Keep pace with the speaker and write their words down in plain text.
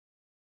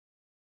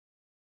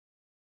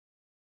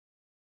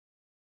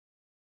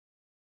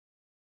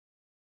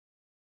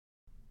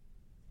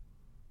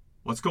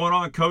What's going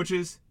on,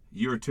 coaches?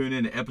 You are tuned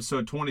in to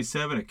episode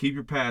 27 of Keep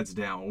Your Pads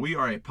Down. We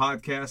are a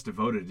podcast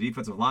devoted to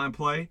defensive line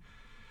play,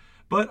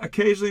 but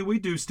occasionally we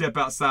do step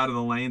outside of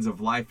the lanes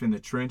of life in the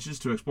trenches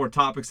to explore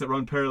topics that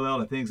run parallel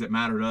to things that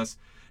matter to us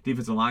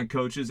defensive line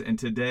coaches, and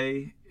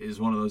today is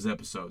one of those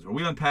episodes where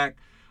we unpack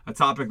a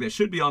topic that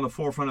should be on the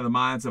forefront of the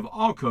minds of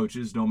all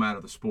coaches, no matter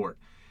the sport.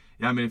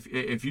 Yeah, I mean,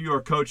 if you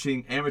are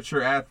coaching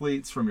amateur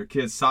athletes from your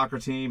kid's soccer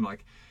team,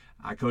 like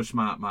I coached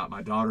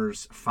my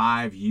daughter's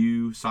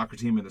 5U soccer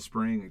team in the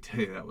spring. I tell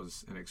you, that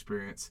was an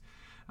experience.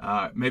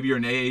 Maybe you're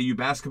an AAU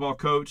basketball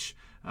coach.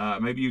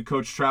 Maybe you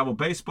coach travel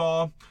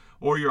baseball,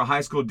 or you're a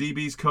high school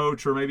DBs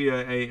coach, or maybe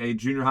a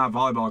junior high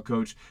volleyball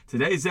coach.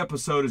 Today's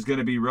episode is going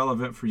to be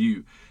relevant for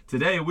you.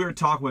 Today, we're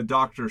talking with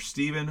Dr.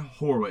 Stephen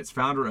Horwitz,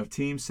 founder of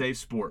Team Safe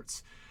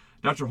Sports.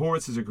 Dr.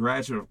 Horwitz is a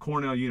graduate of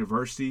Cornell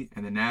University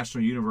and the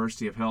National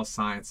University of Health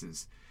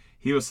Sciences.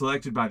 He was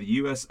selected by the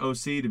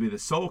USOC to be the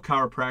sole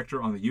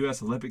chiropractor on the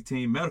U.S. Olympic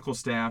team medical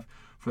staff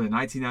for the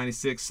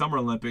 1996 Summer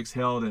Olympics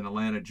held in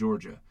Atlanta,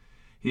 Georgia.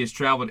 He has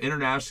traveled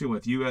internationally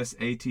with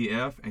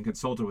USATF and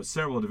consulted with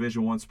several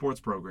Division I sports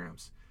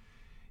programs.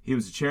 He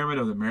was the chairman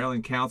of the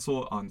Maryland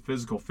Council on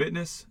Physical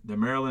Fitness, the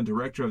Maryland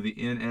director of the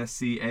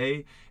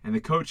NSCA, and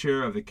the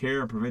co-chair of the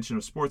Care and Prevention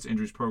of Sports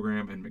Injuries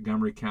program in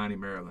Montgomery County,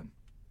 Maryland.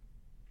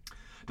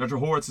 Dr.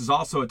 Horwitz is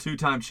also a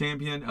two-time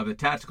champion of the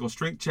Tactical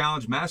Strength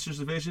Challenge Masters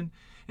Division,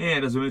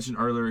 and as we mentioned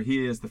earlier,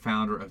 he is the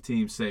founder of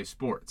Team Safe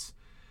Sports.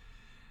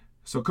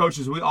 So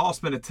coaches, we all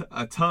spend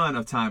a ton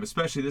of time,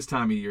 especially this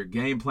time of year,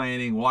 game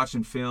planning,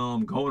 watching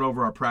film, going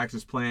over our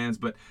practice plans.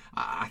 But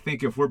I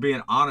think if we're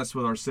being honest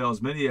with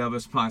ourselves, many of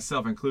us,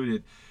 myself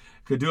included,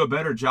 could do a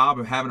better job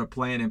of having a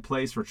plan in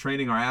place for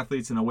training our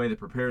athletes in a way that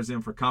prepares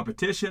them for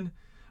competition,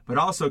 but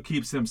also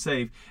keeps them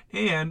safe,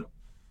 and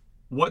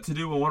what to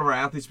do when one of our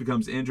athletes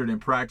becomes injured in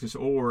practice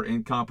or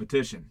in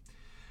competition.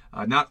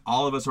 Not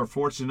all of us are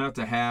fortunate enough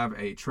to have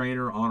a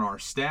trainer on our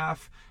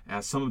staff,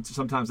 as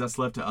sometimes that's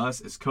left to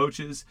us as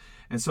coaches.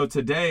 And so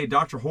today,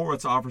 Dr.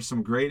 Horwitz offers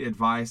some great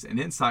advice and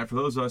insight for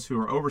those of us who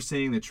are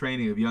overseeing the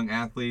training of young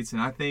athletes. And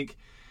I think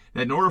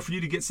that in order for you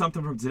to get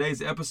something from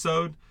today's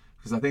episode,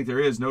 because I think there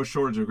is no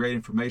shortage of great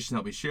information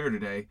that we share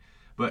today,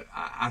 but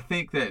I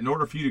think that in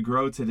order for you to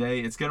grow today,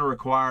 it's going to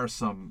require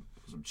some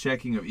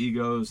checking of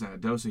egos and a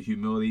dose of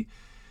humility.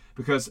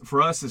 Because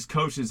for us as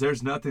coaches,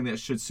 there's nothing that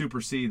should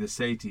supersede the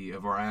safety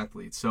of our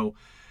athletes. So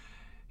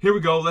here we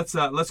go. Let's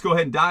go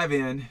ahead and dive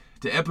in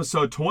to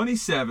episode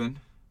 27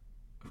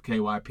 of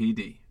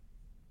KYPD.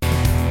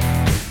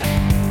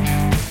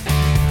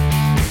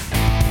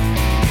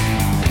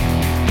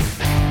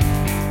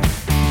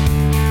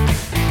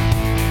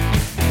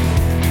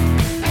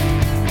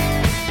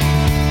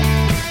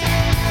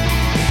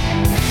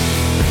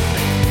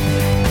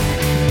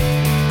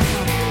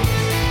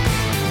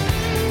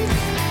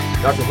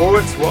 Dr.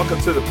 Horwitz, welcome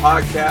to the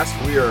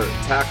podcast. We are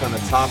tackling a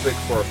topic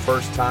for a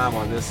first time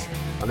on this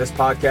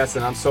podcast,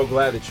 and I'm so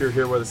glad that you're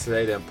here with us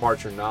today to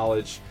impart your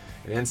knowledge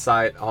and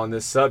insight on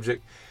this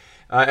subject.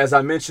 As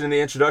I mentioned in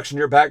the introduction,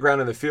 your background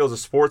in the fields of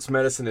sports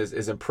medicine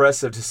is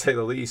impressive, to say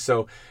the least.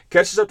 So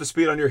catch us up to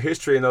speed on your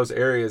history in those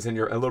areas and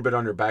a little bit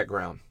on your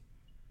background.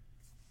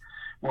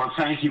 Well,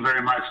 thank you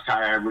very much,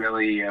 Ty. I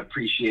really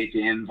appreciate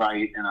the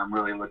invite, and I'm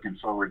really looking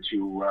forward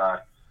to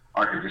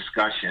our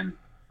discussion.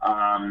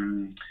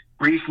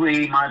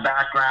 Briefly, my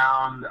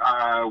background,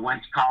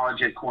 went to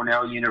college at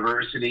Cornell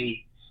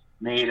University,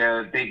 made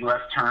a big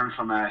left turn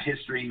from a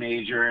history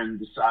major and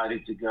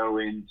decided to go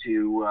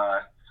into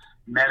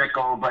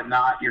medical, but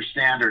not your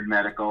standard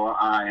medical.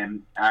 I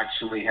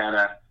actually had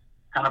a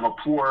kind of a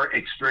poor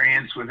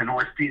experience with an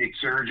orthopedic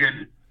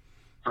surgeon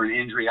for an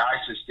injury I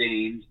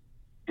sustained,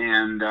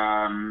 and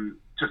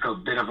took a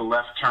bit of a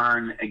left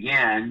turn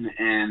again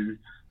and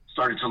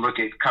started to look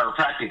at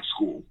chiropractic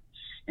school.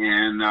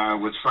 And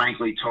was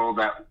frankly told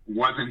that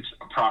wasn't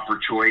a proper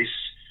choice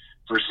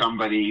for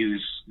somebody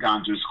who's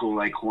gone to a school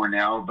like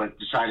Cornell, but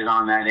decided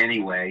on that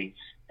anyway.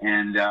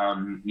 And,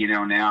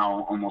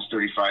 now almost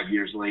 35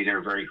 years later,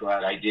 very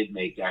glad I did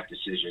make that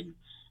decision,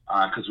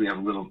 because we have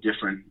a little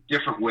different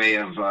way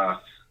of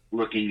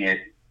looking at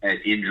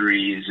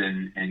injuries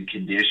and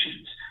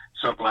conditions.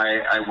 So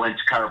I went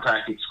to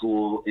chiropractic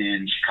school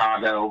in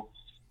Chicago,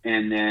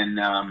 and then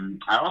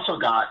I also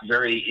got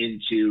very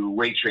into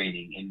weight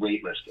training and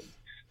weightlifting.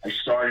 I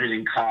started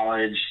in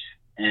college,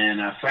 and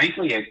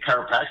frankly, at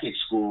chiropractic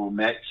school,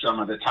 met some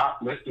of the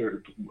top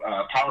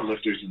power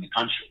lifters in the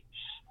country.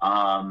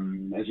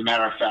 As a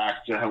matter of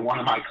fact, one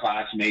of my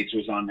classmates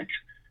was on the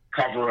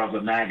cover of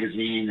a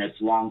magazine that's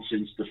long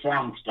since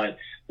defunct, but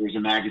there's a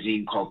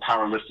magazine called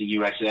Powerlifting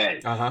USA.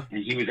 Uh-huh.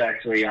 And he was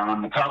actually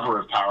on the cover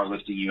of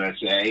Powerlifting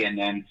USA. And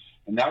then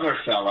another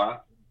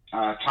fella,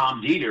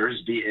 Tom Dieters,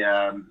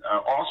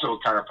 also a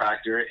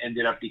chiropractor,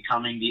 ended up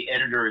becoming the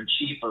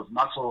editor-in-chief of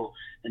Muscle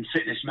and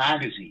Fitness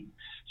magazine.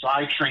 So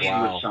I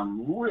trained with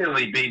some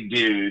really big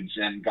dudes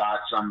and got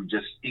some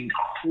just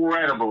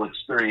incredible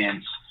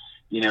experience,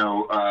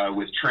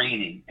 with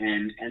training.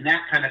 And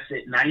that kind of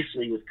fit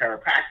nicely with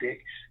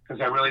chiropractic,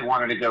 because I really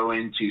wanted to go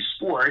into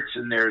sports,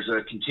 and there's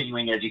a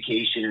continuing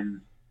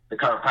education the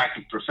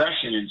chiropractic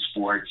profession in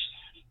sports,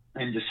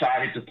 and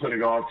decided to put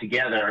it all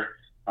together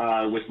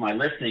with my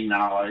lifting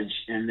knowledge.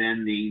 And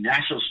then the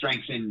National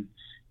Strength and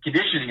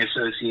Conditioning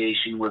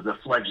Association was a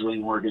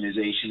fledgling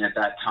organization at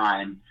that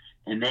time,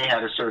 and they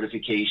had a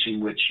certification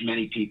which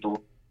many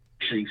people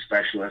treating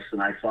specialists.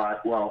 And I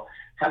thought, well,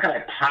 how could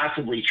I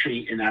possibly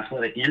treat an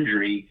athletic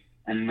injury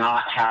and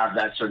not have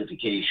that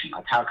certification?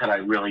 Like, how could I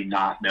really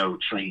not know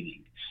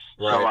training?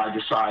 Right. So I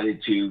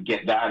decided to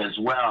get that as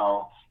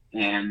well.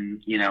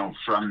 And, you know,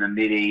 from the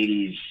mid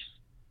 80s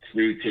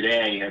through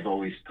today, I've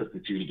always put the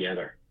two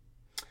together.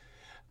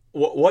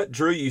 What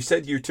drew you? You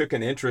said you took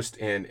an interest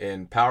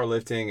in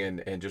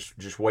powerlifting and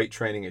just weight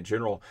training in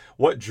general.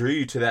 What drew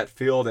you to that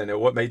field, and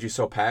what made you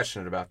so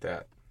passionate about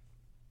that?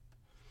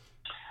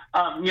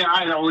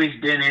 I'd always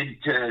been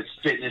into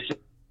fitness.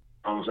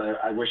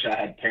 I wish I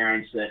had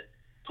parents that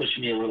pushed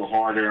me a little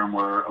harder and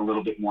were a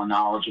little bit more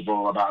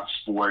knowledgeable about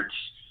sports.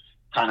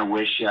 Kind of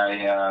wish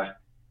I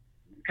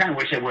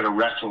would have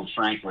wrestled,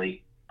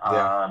 frankly,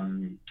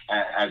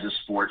 as a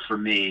sport for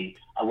me.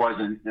 I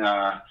wasn't,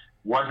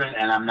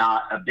 and I'm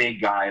not a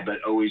big guy,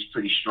 but always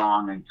pretty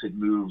strong and could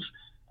move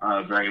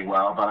very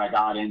well. But I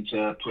got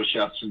into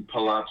push-ups and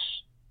pull-ups,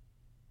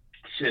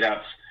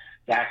 sit-ups,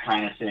 that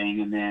kind of thing,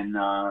 and then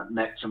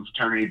met some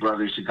fraternity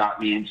brothers who got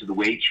me into the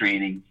weight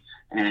training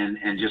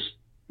and just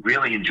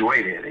really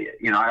enjoyed it.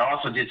 You know, I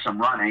also did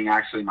some running.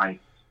 Actually,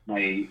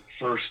 my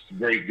first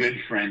very good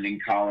friend in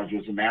college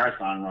was a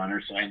marathon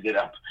runner, so I ended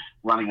up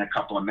running a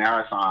couple of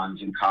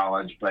marathons in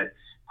college, but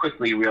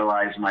quickly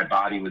realized my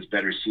body was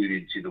better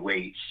suited to the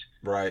weights.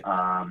 Right.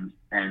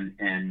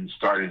 And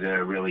started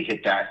to really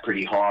hit that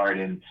pretty hard,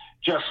 and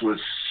just was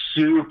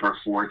super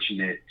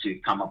fortunate to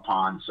come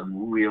upon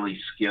some really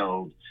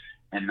skilled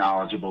and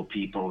knowledgeable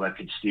people that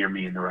could steer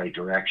me in the right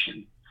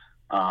direction.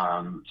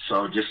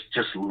 So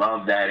just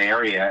love that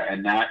area,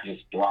 and that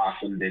just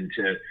blossomed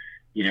into,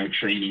 you know,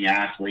 training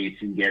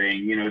athletes and getting,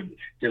 you know,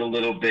 did a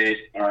little bit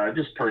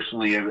just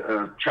personally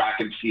of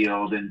track and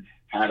field, and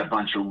had a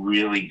bunch of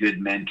really good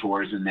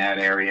mentors in that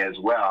area as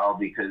well,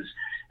 because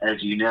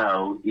as you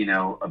know,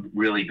 a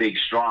really big,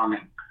 strong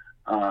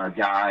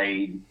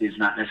guy is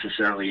not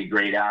necessarily a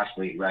great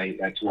athlete, right?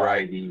 That's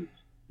why the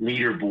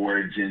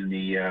leaderboards in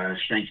the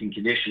strength and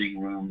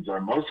conditioning rooms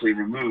are mostly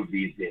removed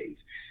these days.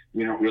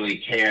 We don't really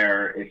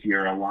care if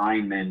you're a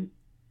lineman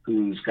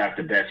who's got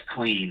the best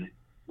clean.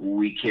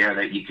 We care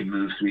that you can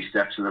move 3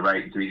 steps to the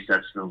right and 3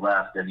 steps to the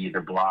left and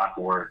either block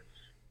or,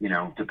 you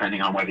know,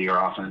 depending on whether you're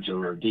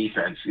offensive or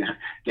defense,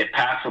 get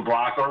past the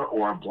blocker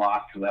or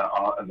block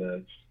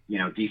the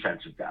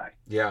defensive guy.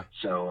 Yeah.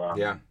 So,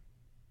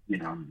 you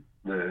know,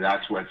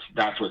 that's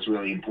what's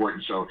really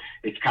important. So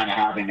it's kind of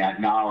having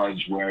that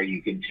knowledge where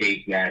you can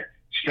take that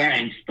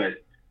strength,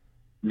 but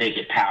make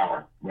it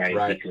power,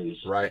 right? Because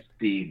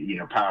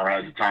power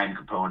has a time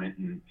component,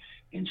 and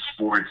in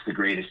sports, the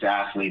greatest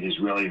athlete is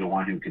really the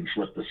one who can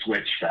flip the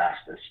switch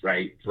fastest,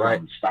 right?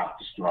 From stop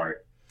to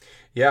start.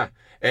 Yeah.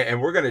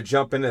 And we're going to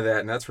jump into that,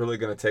 and that's really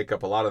going to take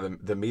up a lot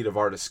of the meat of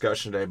our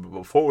discussion today. But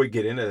before we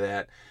get into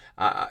that,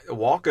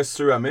 walk us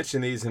through, I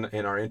mentioned these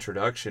in our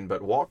introduction,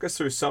 but walk us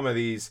through some of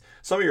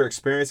your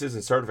experiences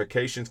and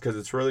certifications, because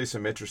it's really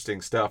some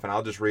interesting stuff. And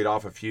I'll just read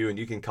off a few, and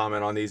you can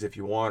comment on these if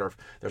you want, or if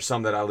there's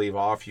some that I leave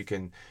off, you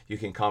can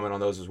comment on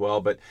those as well.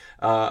 But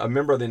a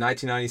member of the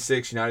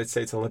 1996 United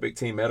States Olympic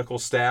Team medical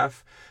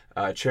staff,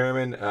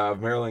 chairman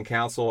of Maryland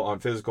Council on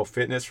Physical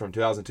Fitness from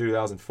 2002 to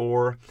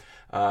 2004,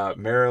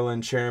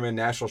 Maryland chairman,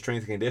 National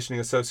Strength and Conditioning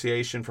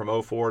Association from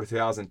 2004 to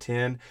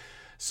 2010.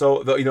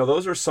 So,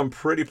 those are some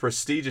pretty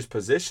prestigious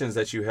positions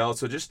that you held.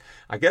 So just,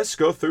 I guess,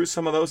 go through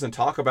some of those and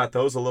talk about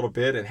those a little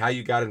bit and how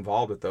you got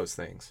involved with those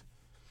things.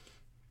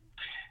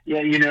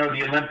 Yeah,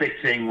 the Olympic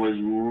thing was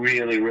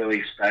really,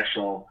 really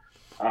special.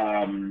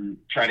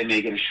 Try to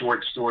make it a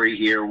short story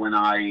here. When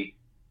I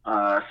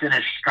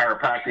finished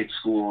chiropractic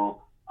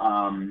school,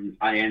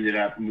 I ended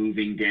up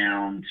moving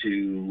down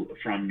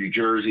from New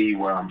Jersey,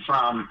 where I'm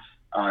from,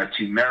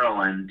 to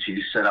Maryland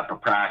to set up a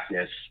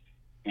practice,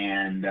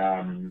 and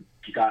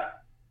got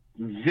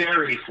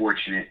very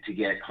fortunate to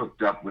get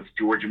hooked up with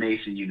George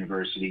Mason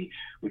University,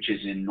 which is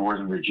in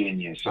Northern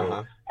Virginia.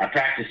 So I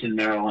practice in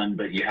Maryland,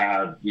 but you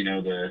have,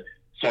 the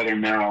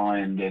Southern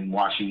Maryland and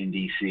Washington,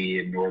 D.C.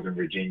 and Northern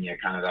Virginia,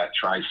 kind of that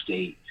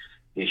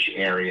tri-state-ish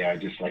area,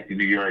 just like the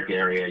New York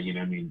area,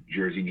 New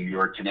Jersey, New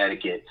York,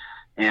 Connecticut.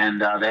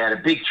 And they had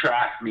a big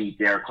track meet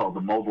there called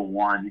the Mobile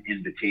One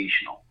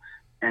Invitational.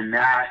 And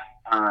that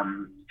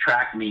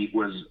track meet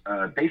was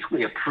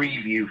basically a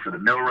preview for the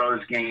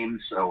Millrose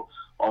Games. So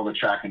all the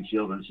track and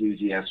field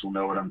enthusiasts will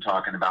know what I'm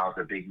talking about,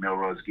 the big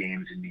Millrose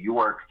Games in New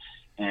York.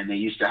 And they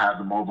used to have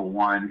the Mobile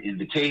One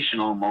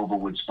Invitational. Mobile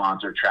would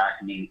sponsor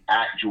track meet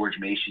at George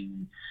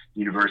Mason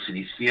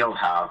University's field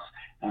house.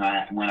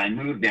 And when I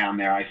moved down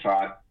there, I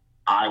thought,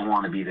 I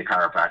want to be the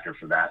chiropractor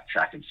for that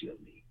track and field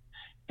meet.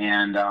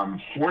 And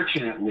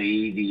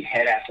fortunately, the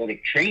head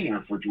athletic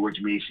trainer for George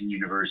Mason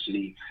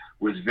University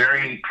was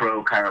very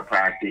pro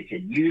chiropractic,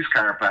 had used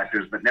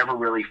chiropractors, but never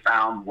really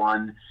found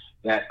one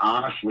that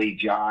honestly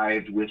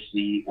jived with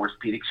the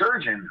orthopedic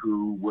surgeon,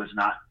 who was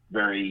not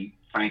very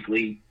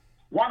frankly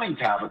wanting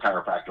to have a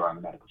chiropractor on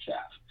the medical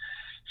staff.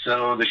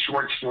 So the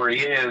short story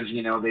is,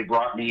 they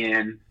brought me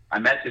in. I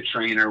met the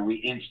trainer. We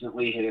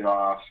instantly hit it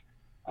off.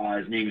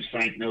 His name is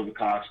Frank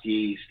Novakovsky.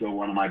 He's still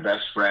one of my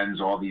best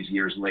friends all these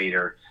years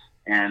later.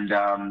 And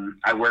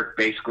I worked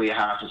basically a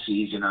half a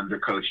season under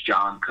Coach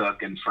John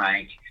Cook and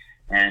Frank.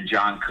 And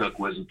John Cook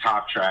was a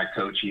top track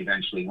coach. He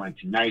eventually went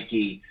to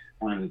Nike,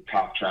 one of the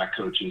top track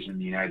coaches in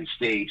the United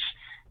States.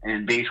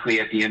 And basically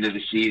at the end of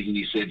the season,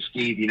 he said,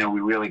 Steve,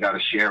 we really got to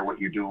share what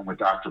you're doing with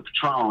Dr.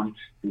 Petrone,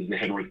 who's the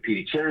head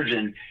orthopedic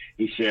surgeon.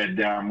 He said,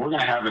 we're going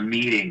to have a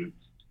meeting,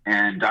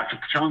 and Dr.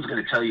 Petrone's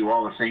going to tell you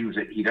all the things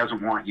that he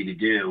doesn't want you to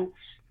do.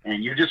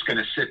 And you're just going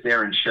to sit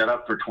there and shut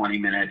up for 20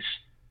 minutes,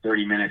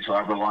 30 minutes,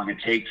 however long it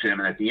takes him.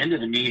 And at the end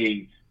of the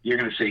meeting, you're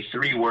going to say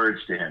 3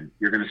 words to him.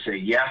 You're going to say,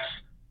 yes,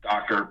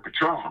 Dr.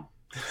 Petrone.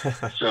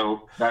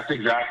 So that's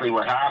exactly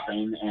what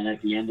happened. And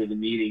at the end of the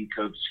meeting,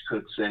 Coach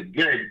Cook said,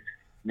 good,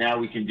 now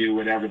we can do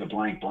whatever the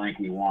blank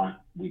we want.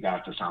 We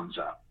got the thumbs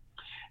up.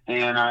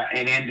 And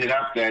it ended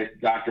up that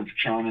Dr.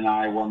 Petrone and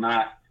I, while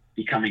not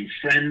becoming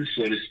friends,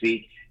 so to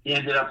speak, he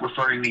ended up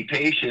referring me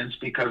patients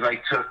because I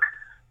took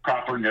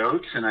proper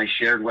notes and I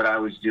shared what I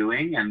was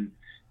doing. And,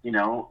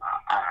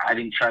 I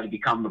didn't try to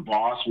become the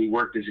boss. We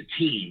worked as a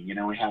team.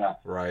 We had a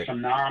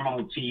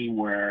phenomenal team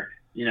where,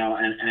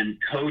 and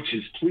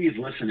coaches, please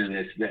listen to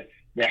this, that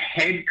the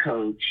head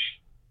coach,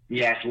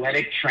 the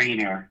athletic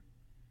trainer,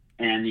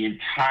 and the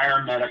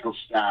entire medical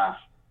staff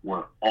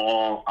were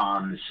all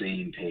on the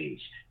same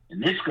page.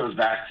 And this goes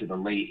back to the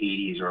late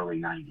 80s, early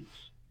 90s.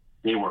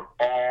 They were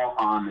all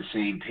on the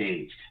same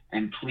page.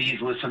 And please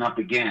listen up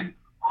again.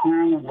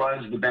 Who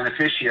was the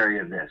beneficiary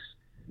of this?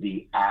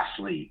 The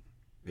athlete.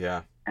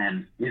 Yeah.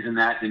 And isn't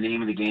that the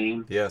name of the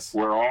game? Yes.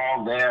 We're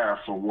all there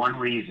for one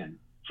reason,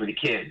 for the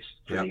kids,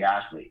 for the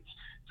athletes.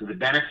 So the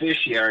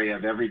beneficiary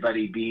of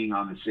everybody being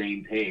on the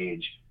same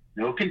page,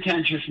 no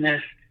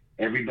contentiousness,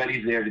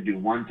 everybody's there to do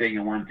one thing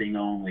and one thing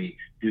only,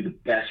 do the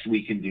best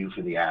we can do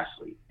for the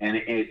athlete. And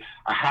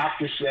I have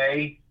to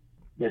say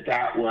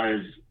that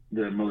was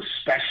the most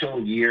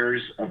special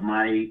years of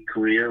my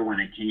career when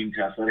it came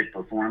to athletic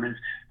performance.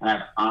 And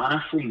I've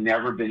honestly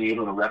never been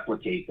able to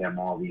replicate them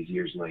all these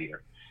years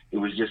later. It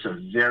was just a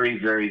very,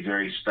 very,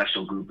 very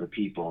special group of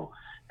people.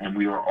 And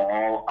we were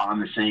all on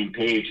the same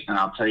page. And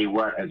I'll tell you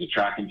what, as a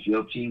track and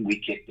field team, we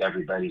kicked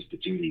everybody's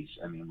patooties.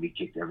 I mean, we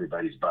kicked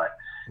everybody's butt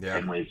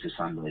and waved to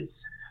Sundays.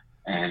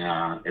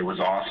 And it was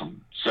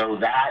awesome. So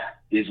that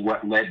is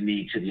what led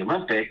me to the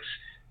Olympics,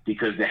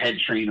 because the head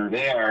trainer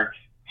there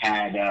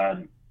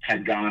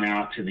had gone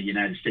out to the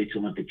United States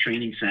Olympic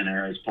Training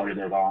Center as part of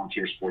their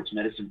volunteer sports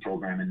medicine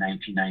program in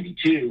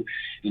 1992.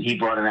 And he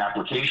brought an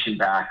application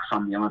back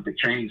from the Olympic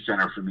Training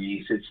Center for me.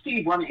 He said,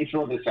 Steve, why don't you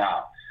fill this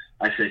out?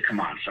 I said, come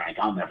on, Frank,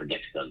 I'll never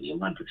get to go to the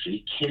Olympics. Are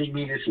you kidding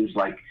me? This is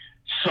like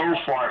so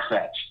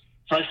far-fetched.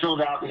 So I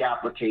filled out the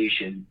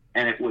application,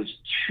 and it was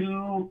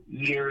 2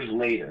 years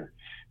later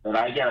that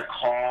I get a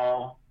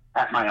call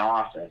at my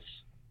office,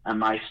 and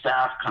my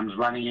staff comes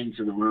running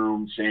into the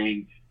room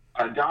saying,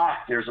 Doc,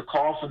 there's a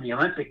call from the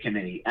Olympic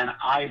Committee. And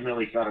I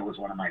really thought it was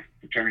one of my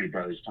fraternity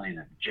brothers playing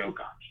a joke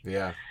on me.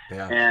 Yeah.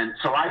 And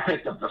so I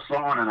picked up the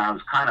phone, and I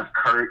was kind of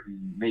curt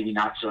and maybe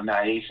not so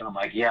nice. And I'm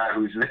like, yeah,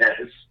 who's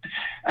this?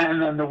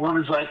 And then the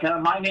woman's like,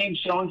 my name's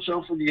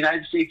so-and-so from the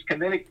United States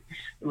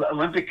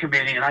Olympic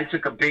Committee. And I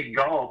took a big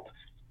gulp.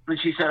 And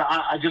she said,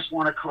 I just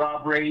want to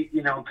corroborate,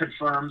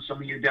 confirm some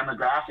of your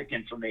demographic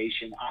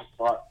information. I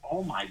thought,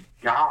 oh, my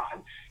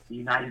God, the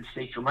United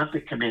States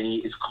Olympic Committee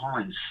is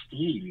calling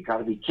Steve. You got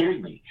to be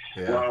kidding me.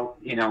 Yeah. Well,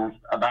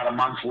 about a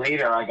month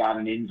later, I got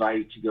an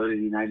invite to go to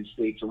the United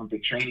States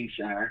Olympic Training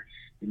Center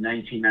in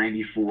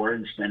 1994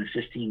 and spend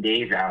 15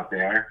 days out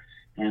there.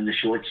 And the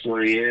short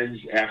story is,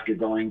 after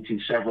going to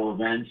several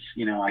events,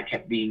 I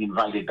kept being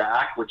invited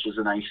back, which was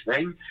a nice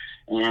thing.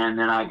 And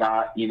then I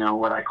got,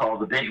 what I call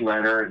the big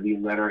letter, the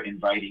letter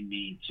inviting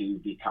me to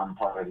become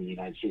part of the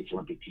United States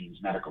Olympic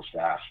team's medical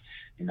staff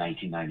in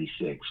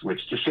 1996,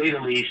 which, to say the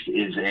least,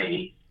 is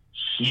a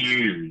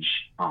huge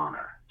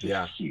honor.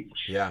 Yeah.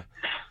 Huge. Yeah.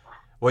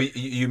 Well,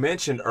 you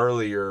mentioned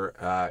earlier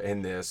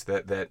in this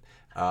that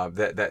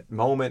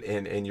moment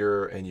in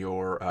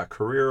your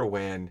career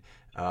when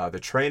the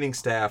training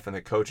staff and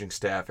the coaching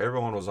staff,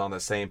 everyone was on the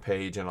same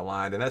page and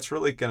aligned. And that's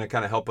really going to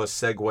kind of help us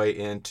segue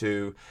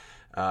into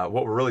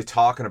what we're really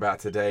talking about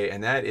today,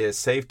 and that is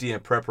safety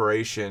and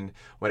preparation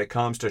when it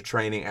comes to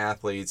training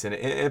athletes, and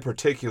in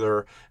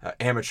particular,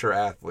 amateur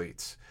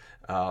athletes.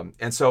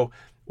 And so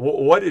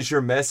what is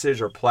your message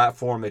or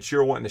platform that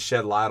you're wanting to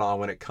shed light on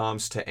when it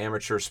comes to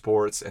amateur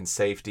sports and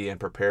safety and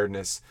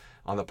preparedness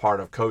on the part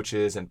of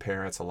coaches and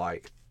parents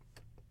alike?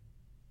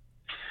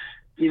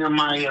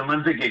 My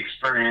Olympic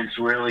experience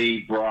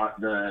really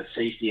brought the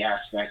safety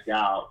aspect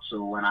out.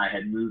 So when I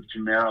had moved to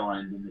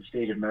Maryland, in the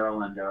state of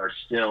Maryland, there are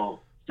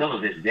still to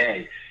this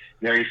day,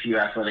 very few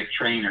athletic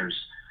trainers.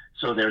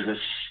 So there's a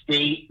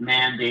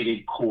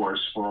state-mandated course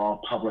for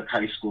all public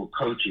high school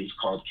coaches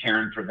called Care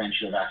and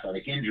Prevention of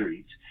Athletic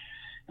Injuries.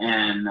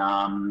 And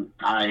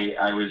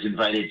I was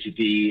invited to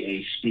be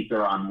a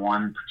speaker on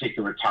one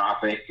particular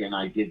topic, and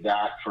I did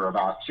that for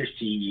about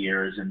 15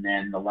 years. And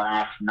then the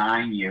last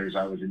 9 years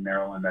I was in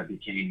Maryland, I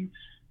became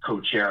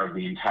co-chair of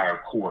the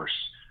entire course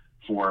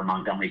for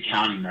Montgomery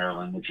County,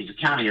 Maryland, which is a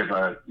county of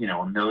a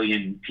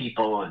million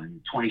people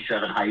and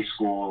 27 high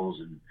schools,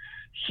 and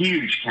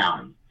huge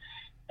county.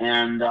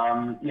 And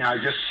I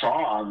just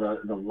saw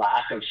the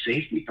lack of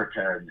safety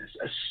preparedness,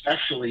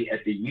 especially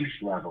at the youth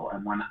level.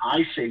 And when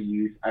I say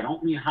youth, I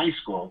don't mean high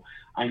school.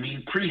 I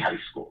mean pre-high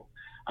school.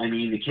 I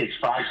mean the kids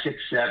 5, 6,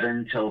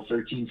 7 till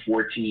 13,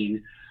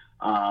 14,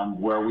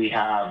 where we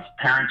have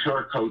parents who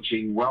are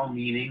coaching,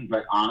 well-meaning,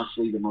 but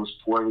honestly the most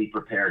poorly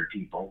prepared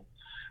people,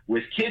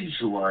 with kids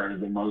who are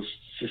the most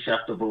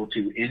susceptible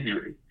to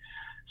injury.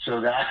 So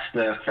that's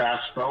the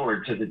fast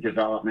forward to the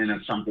development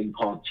of something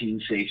called Team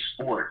Safe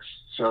Sports.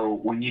 So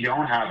when you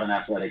don't have an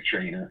athletic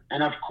trainer,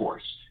 and of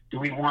course, do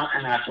we want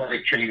an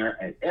athletic trainer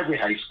at every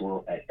high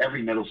school, at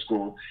every middle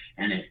school,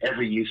 and at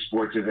every youth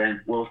sports event?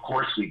 Well, of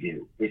course we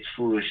do. It's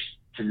foolish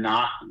to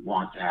not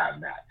want to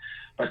have that.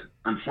 But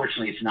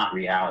unfortunately, it's not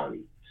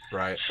reality.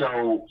 Right.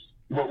 So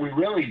what we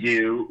really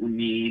do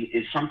need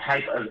is some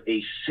type of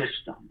a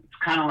system.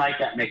 It's kind of like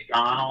at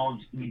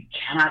McDonald's. You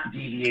cannot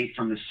deviate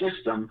from the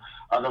system.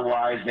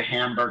 Otherwise, the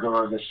hamburger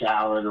or the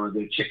salad or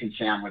the chicken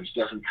sandwich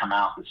doesn't come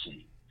out the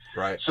same.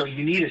 Right. So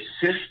you need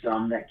a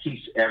system that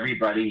keeps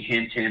everybody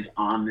hint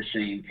on the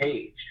same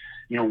page.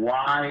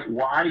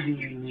 Why do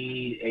you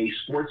need a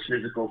sports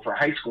physical for a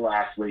high school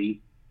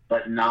athlete,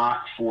 but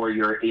not for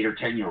your 8 or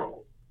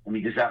 10-year-old? I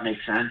mean, does that make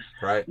sense?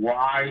 Right.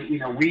 Why,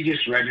 we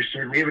just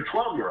registered, we have a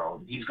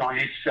 12-year-old. He's going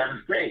into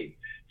 7th grade.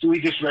 So we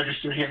just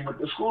registered him with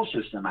the school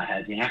system. I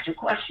had to answer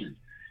questions.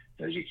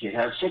 Does your kid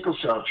have sickle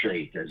cell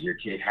trait? Does your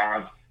kid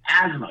have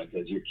asthma?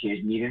 Does your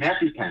kid need an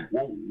EpiPen?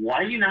 Well, why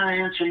are you not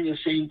answering the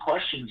same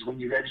questions when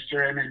you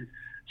register him in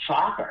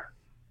soccer?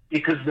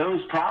 Because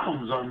those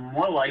problems are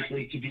more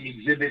likely to be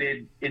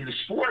exhibited in the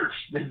sports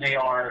than they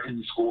are in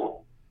the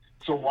school.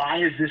 So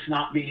why is this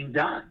not being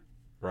done?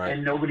 Right.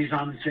 And nobody's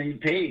on the same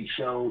page.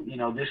 So,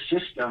 this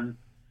system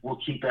will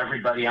keep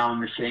everybody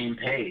on the same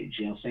page.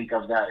 Think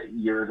of that.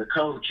 You're the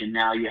coach, and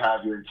now you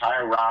have your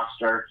entire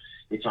roster.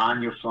 It's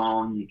on your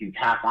phone. You can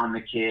tap on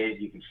the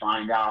kid. You can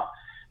find out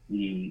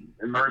the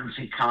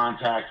emergency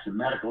contacts, the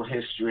medical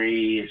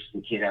history. If the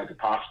kid has a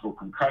possible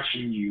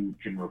concussion, you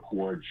can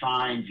record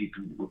signs. You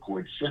can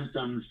record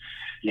symptoms.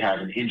 You have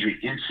an injury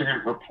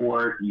incident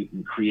report. You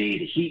can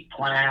create a heat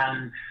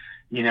plan.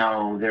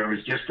 There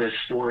was just a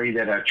story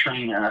that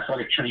an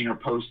athletic trainer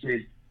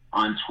posted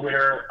on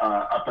Twitter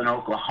up in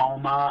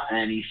Oklahoma,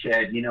 and he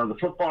said, the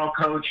football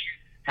coach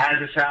has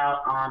us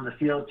out on the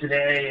field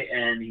today,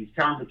 and he's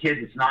telling the kids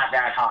it's not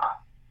that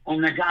hot.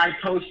 And the guy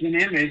posted an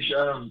image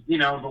of,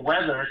 the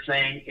weather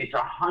saying it's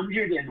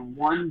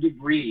 101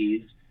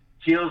 degrees,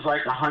 feels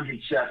like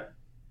 107.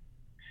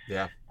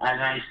 Yeah.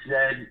 And I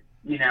said,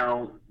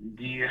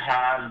 do you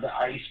have the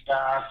ice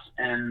baths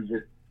and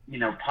the,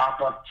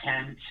 pop-up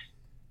tent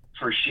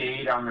for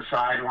shade on the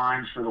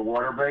sidelines for the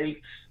water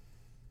breaks?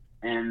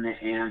 And the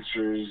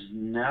answer is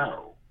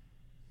no.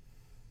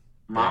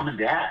 Mom and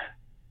Dad,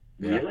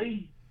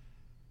 really?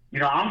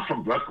 I'm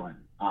from Brooklyn.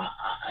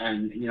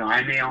 And,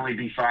 I may only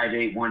be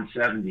 5'8",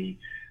 170,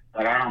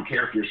 but I don't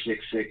care if you're 6'6",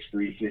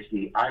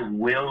 350. I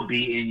will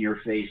be in your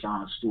face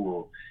on a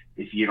stool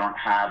if you don't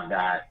have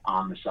that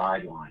on the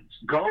sidelines.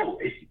 Go.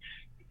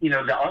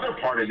 The other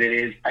part of it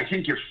is I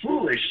think you're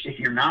foolish if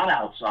you're not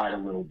outside a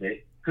little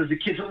bit, because the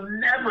kids will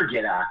never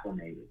get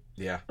acclimated.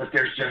 Yeah. But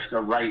there's just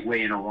a right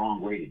way and a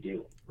wrong way to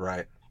do it.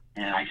 Right.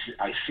 And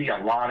I see a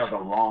lot of the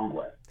wrong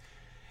way.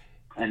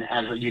 And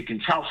as you can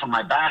tell from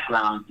my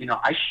background,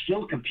 I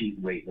still compete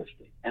in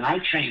weightlifting, and I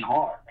train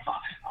hard.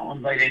 I'll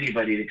invite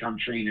anybody to come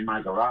train in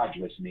my garage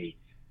with me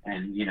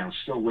and,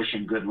 still wish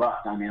them good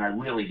luck. I mean, I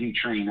really do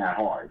train that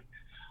hard.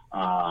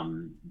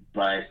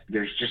 But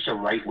there's just a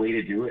right way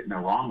to do it and a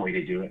wrong way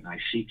to do it, and I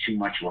see too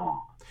much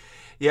wrong.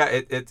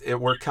 Yeah,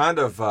 we're kind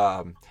of,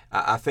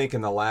 I think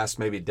in the last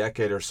maybe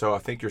decade or so, I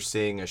think you're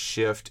seeing a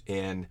shift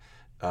in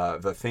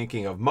the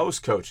thinking of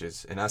most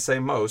coaches, and I say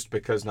most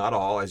because not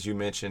all, as you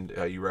mentioned,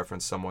 you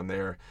referenced someone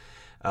there,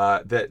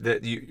 that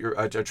you're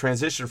a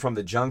transition from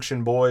the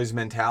Junction Boys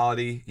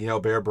mentality.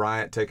 Bear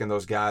Bryant taking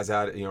those guys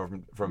out,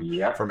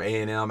 from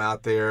A&M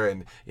out there,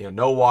 and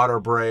no water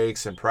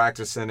breaks and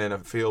practicing in a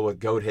field with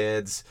goat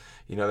heads.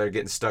 They're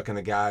getting stuck in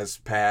the guys'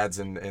 pads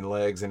and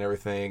legs and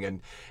everything,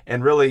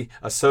 and really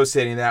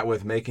associating that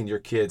with making your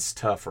kids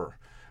tougher.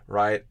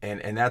 Right.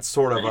 And that's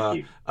sort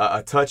of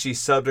a touchy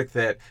subject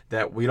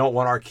that we don't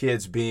want our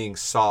kids being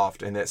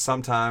soft, and that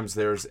sometimes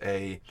there's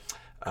a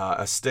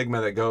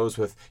stigma that goes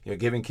with,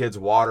 giving kids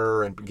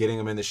water and getting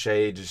them in the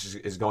shade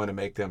is going to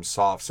make them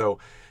soft. So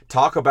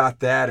talk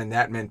about that and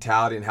that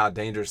mentality and how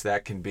dangerous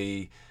that can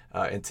be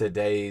in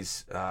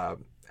today's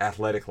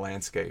athletic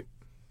landscape.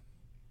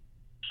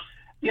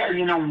 Yeah.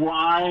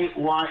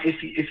 Why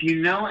if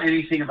you know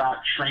anything about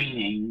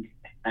training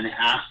an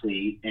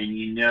athlete, and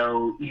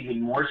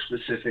even more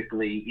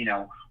specifically,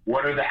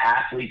 what are the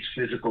athlete's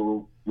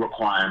physical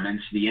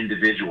requirements, the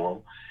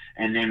individual,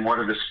 and then what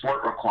are the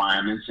sport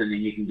requirements, and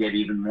then you can get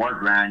even more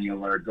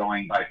granular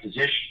going by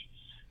position.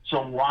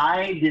 So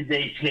why did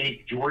they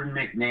take Jordan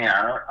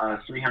McNair,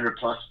 a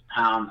 300-plus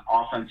pound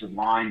offensive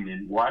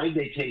lineman? Why did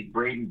they take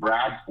Braden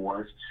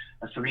Bradforth,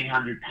 a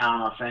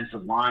 300-pound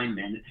offensive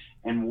lineman?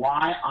 And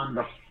why on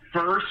the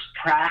first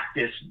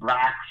practice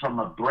back from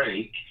a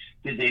break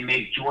did they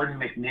make Jordan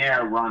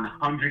McNair run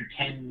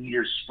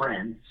 110-meter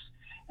sprints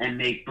and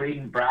make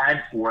Braden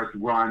Bradforth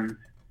run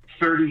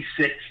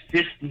 36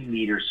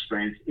 50-meter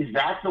sprints? Is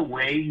that the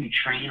way you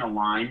train a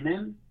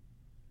lineman?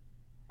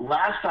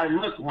 Last I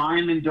looked,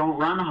 linemen don't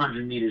run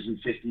 100 meters and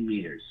 50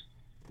 meters.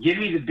 Give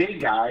me the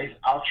big guys.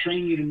 I'll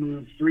train you to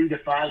move 3 to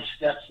 5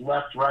 steps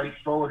left, right,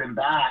 forward, and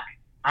back.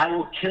 I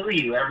will kill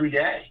you every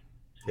day.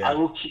 Yeah.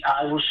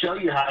 I will show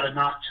you how to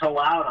not toe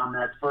out on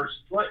that first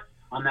foot,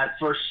 on that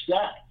first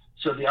step.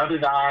 So the other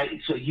guy,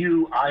 so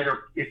you either,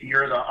 if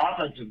you're the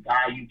offensive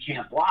guy, you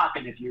can't block,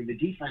 and if you're the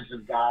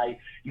defensive guy,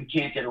 you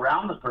can't get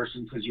around the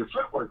person because your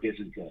footwork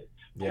isn't good.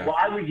 Yeah.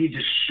 Why would you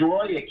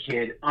destroy a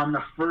kid on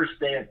the first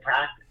day of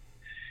practice?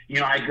 You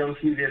know, I go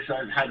through this.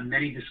 I've had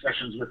many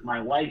discussions with my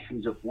wife,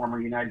 who's a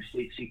former United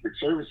States Secret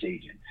Service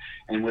agent,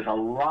 and with a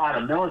lot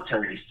of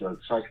military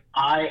folks. Like,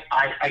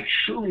 I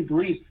truly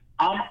believe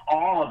I'm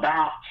all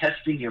about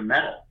testing your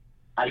mettle.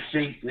 I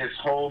think this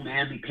whole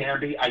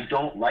namby-pamby, I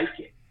don't like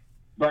it.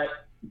 But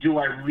do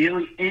I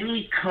really?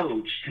 Any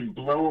coach can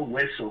blow a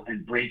whistle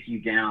and break you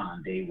down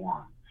on day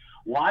one.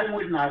 Why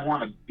wouldn't I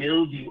want to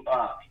build you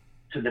up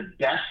to the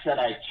best that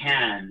I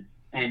can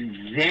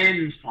and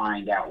then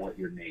find out what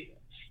you're made of?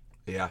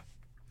 Yeah.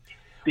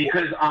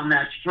 Because on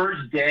that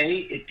first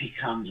day, it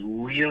becomes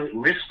real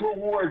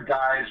risk-reward,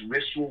 guys,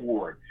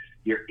 risk-reward.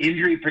 Your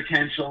injury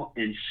potential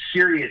and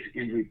serious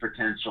injury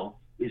potential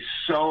is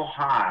so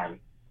high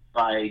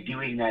by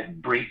doing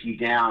that break you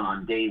down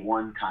on day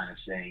one kind of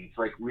thing. It's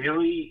like,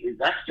 really?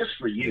 That's just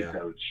for you,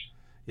 coach.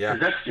 Yeah.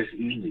 Because that's just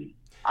easy.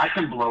 I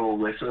can blow a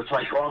whistle. It's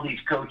like all these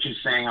coaches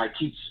saying, I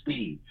teach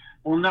speed.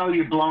 Well, no,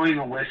 you're blowing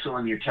a whistle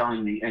and you're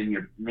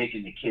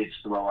making the kids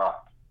throw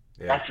up.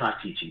 Yeah. That's not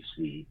teaching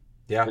speed.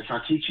 Yeah. That's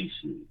not teaching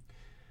speed.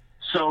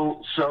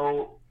 So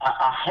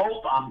I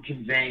hope I'm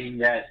conveying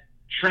that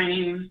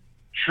train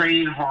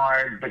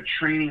hard, but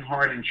training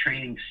hard and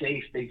training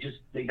safe,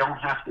 they don't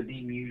have to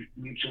be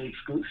mutually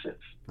exclusive.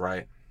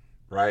 Right.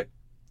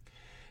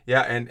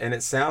 Yeah, and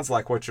it sounds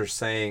like what you're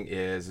saying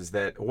is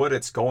that what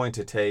it's going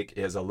to take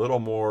is a little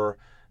more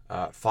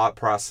thought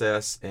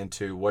process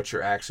into what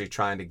you're actually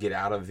trying to get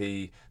out of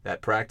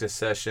that practice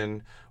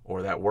session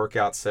or that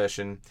workout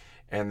session,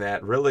 and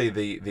that really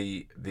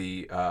the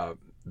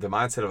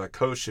mindset of a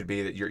coach should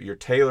be that you're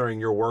tailoring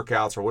your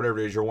workouts or whatever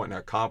it is you're wanting to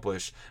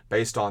accomplish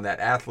based on that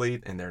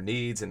athlete and their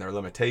needs and their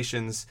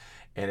limitations,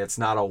 and it's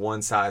not a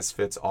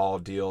one-size-fits-all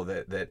deal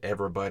that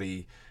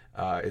everybody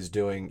is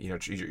doing. You know,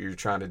 you're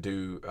trying to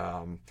do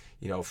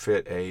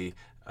fit a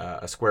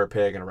square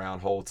peg in a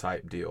round hole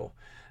type deal.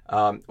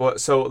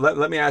 So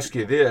let me ask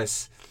you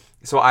this.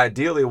 So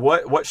ideally,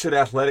 what should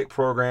athletic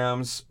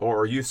programs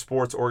or youth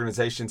sports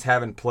organizations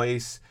have in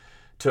place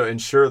to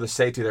ensure the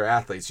safety of their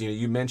athletes?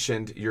 You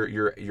mentioned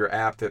your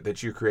app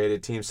that you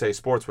created, Team Safe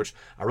Sports, which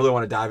I really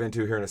want to dive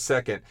into here in a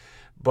second.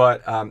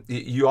 But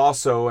you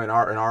also, in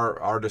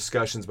our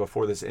discussions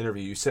before this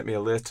interview, you sent me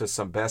a list of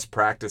some best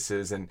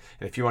practices, and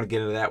if you want to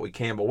get into that, we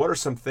can. But what are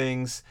some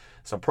things,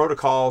 some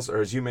protocols, or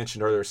as you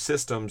mentioned earlier,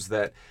 systems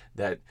that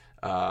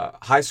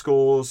high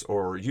schools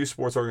or youth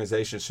sports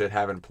organizations should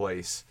have in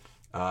place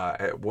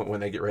when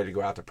they get ready to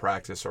go out to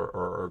practice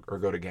or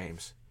go to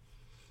games?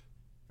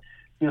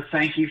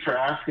 Thank you for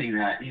asking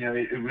that.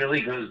 It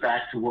really goes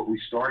back to what we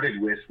started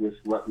with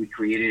what we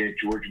created at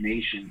George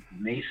Mason.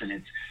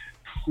 It's,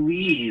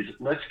 please,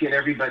 let's get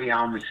everybody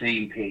on the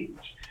same page.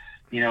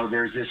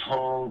 There's this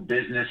whole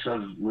business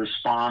of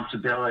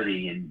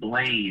responsibility and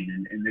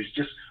blame, and there's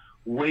just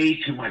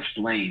way too much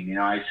blame.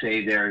 I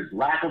say there's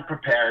lack of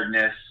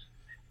preparedness,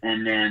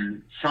 and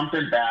then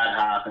something bad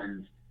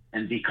happens,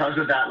 and because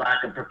of that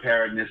lack of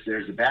preparedness,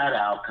 there's a bad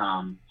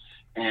outcome,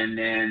 and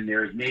then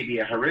there's maybe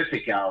a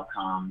horrific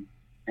outcome,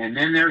 and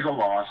then there's a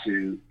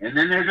lawsuit, and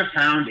then there's a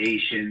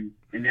foundation,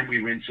 and then we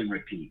rinse and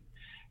repeat.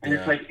 And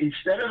It's like,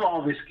 instead of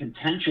all this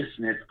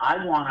contentiousness,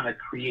 I wanted to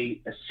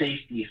create a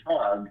safety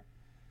hug,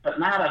 but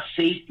not a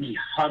safety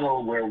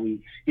huddle where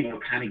we,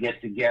 kind of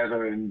get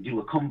together and do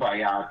a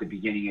kumbaya at the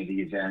beginning of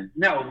the event.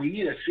 No, we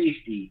need a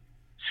safety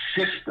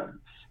system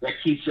that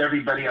keeps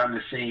everybody on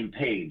the same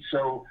page.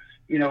 So,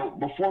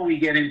 before we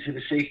get into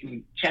the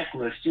safety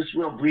checklist, just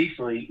real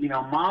briefly,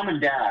 mom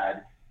and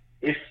dad,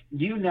 if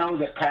you know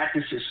that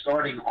practice is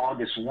starting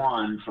August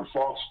 1 for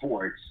fall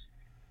sports,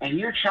 and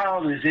your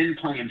child is in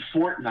playing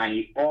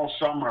Fortnite all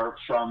summer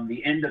from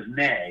the end of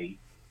May,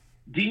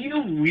 do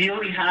you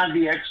really have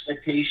the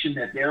expectation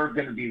that they're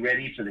going to be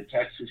ready for the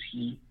Texas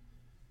heat?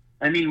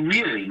 I mean,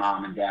 really,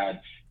 mom and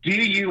dad, do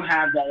you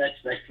have that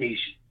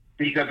expectation?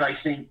 Because I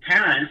think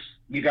parents,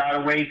 you got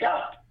to wake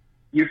up.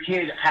 Your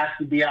kid has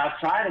to be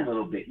outside a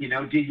little bit.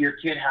 Did your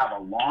kid have a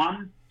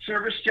lawn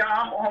service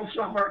job all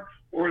summer?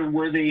 or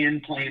were they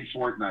in playing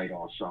Fortnite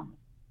all summer?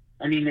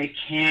 I mean, you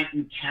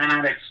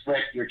cannot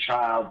expect your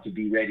child to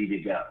be ready to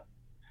go.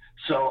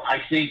 So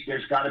I think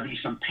there's got to be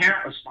some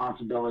parent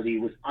responsibility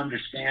with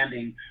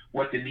understanding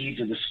what the needs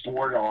of the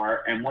sport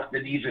are and what the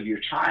needs of your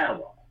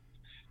child are.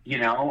 You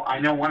know, I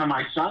know one of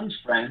my son's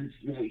friends,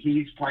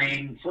 he's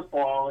playing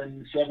football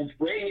in 7th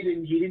grade,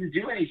 and he didn't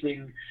do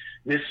anything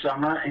this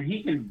summer, and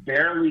he can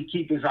barely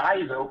keep his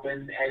eyes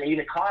open at 8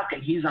 o'clock,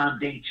 and he's on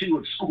day 2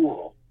 of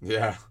school.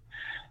 Yeah.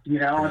 You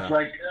know, It's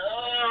like,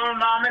 oh,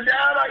 Mom and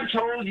Dad, I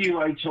told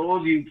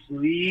you,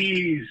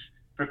 please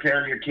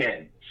prepare your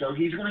kid. So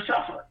he's going to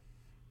suffer.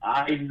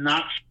 I'm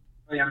not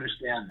sure I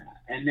understand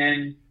that. And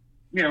then,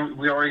 you know,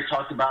 we already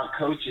talked about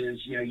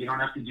coaches. You know, you don't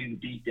have to do the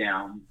beat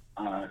down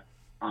on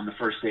the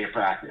first day of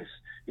practice.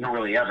 You don't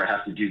really ever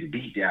have to do the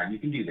beat down. You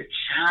can do the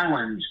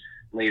challenge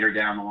later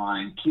down the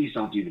line. Please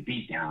don't do the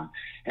beat down.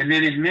 And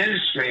then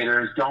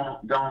administrators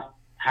don't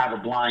have a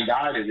blind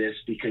eye to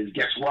this, because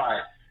guess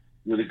what?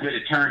 With a good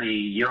attorney,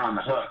 you're on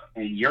the hook,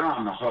 and you're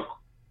on the hook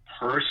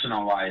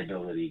personal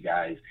liability,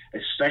 guys,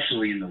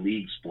 especially in the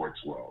league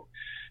sports world.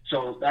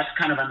 So that's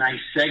kind of a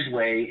nice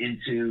segue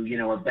into, you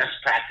know, a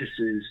best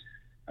practices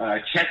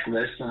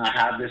checklist, and I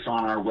have this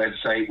on our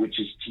website, which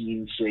is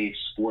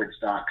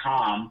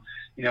teamsafesports.com.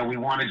 You know, we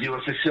want to do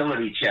a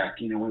facility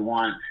check. You know, we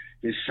want,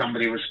 is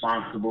somebody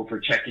responsible for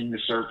checking the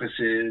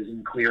surfaces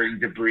and clearing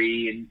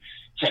debris and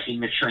checking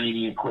the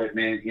training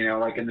equipment? You know,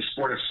 like in the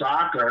sport of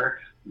soccer,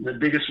 the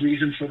biggest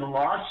reason for the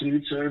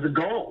lawsuits are the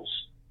goals.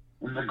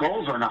 When the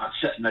goals are not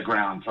set in the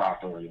ground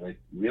properly. Like,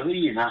 really?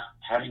 You're not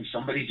having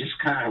somebody just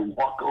kind of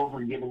walk over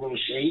and give a little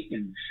shake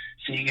and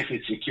seeing if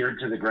it's secured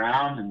to the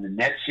ground and the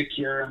net's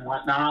secure and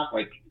whatnot?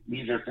 Like,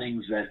 these are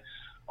things that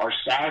are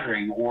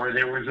staggering. Or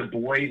there was a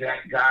boy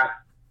that got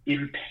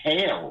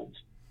impaled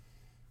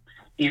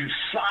in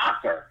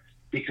soccer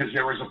because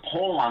there was a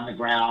pole on the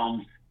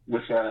ground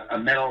with a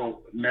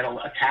metal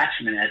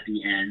attachment at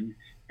the end,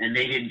 and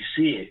they didn't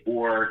see it.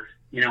 Or,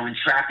 you know, in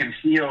track and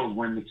field,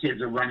 when the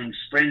kids are running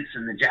sprints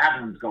and the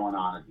javelin's going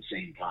on at the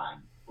same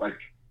time. Like,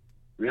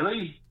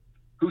 really?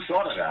 Who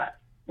thought of that?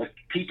 Like,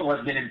 people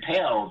have been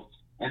impaled,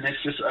 and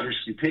that's just utter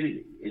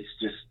stupidity. It's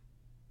just,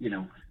 you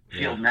know,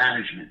 field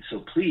management. So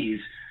please,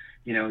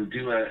 you know,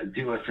 do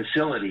a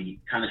facility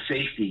kind of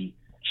safety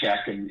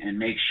check and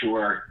make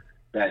sure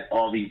that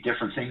all these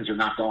different things are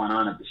not going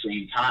on at the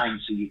same time,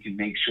 so you can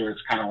make sure.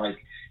 It's kind of like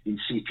in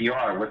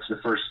CPR. What's the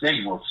first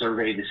thing? Well,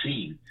 survey the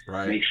scene.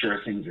 Right. Make sure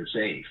things are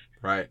safe.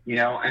 Right. You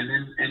know, and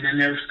then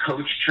there's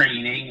coach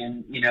training,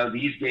 and you know,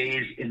 these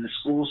days in the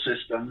school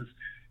systems,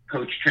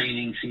 coach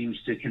training seems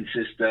to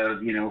consist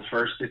of, you know,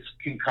 first it's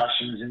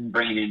concussions and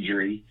brain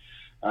injury.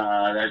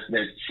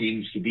 That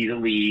seems to be the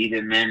lead,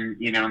 and then,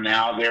 you know,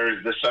 now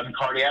there's the sudden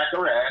cardiac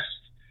arrest,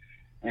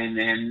 and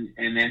then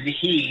the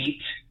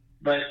heat.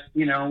 But,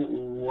 you know,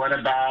 what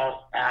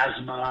about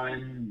asthma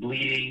and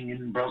bleeding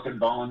and broken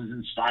bones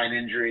and spine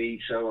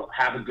injury? So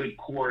have a good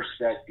course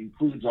that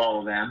includes all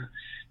of them.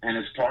 And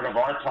as part of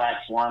our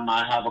platform,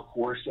 I have a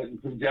course that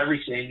includes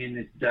everything, and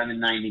it's done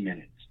in 90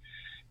 minutes.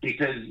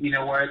 Because, you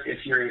know what,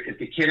 if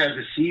the kid has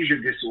a seizure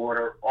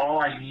disorder, all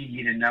I need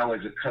you to know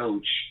as a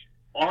coach,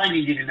 all I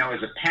need you to know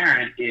as a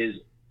parent is,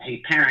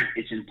 hey, parent,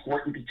 it's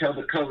important to tell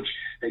the coach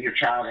that your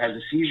child has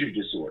a seizure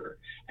disorder.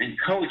 And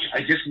coach,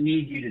 I just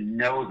need you to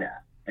know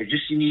that. I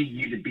just need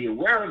you to be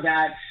aware of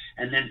that.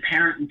 And then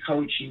parent and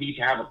coach, you need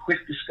to have a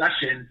quick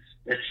discussion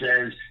that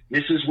says,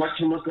 this is what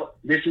to look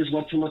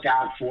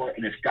out for.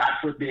 And if, God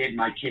forbid,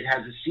 my kid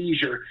has a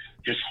seizure,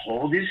 just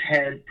hold his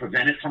head,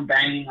 prevent it from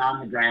banging on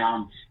the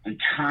ground,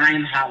 and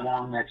time how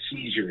long that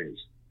seizure is.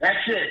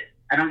 That's it.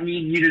 I don't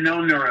need you to know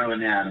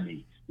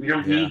neuroanatomy. We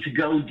don't need to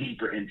go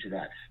deeper into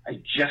that. I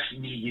just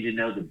need you to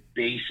know the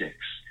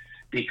basics,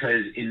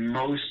 because in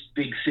most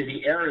big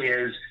city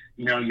areas,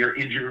 you know, your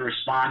injury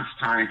response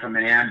time from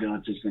an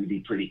ambulance is going to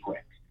be pretty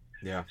quick.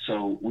 Yeah.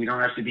 So we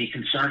don't have to be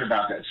concerned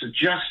about that. So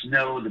just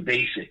know the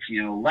basics,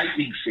 you know,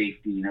 lightning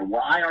safety. You know,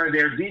 why are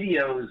there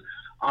videos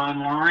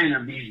online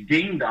of these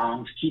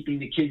ding-dongs keeping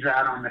the kids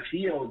out on the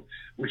field,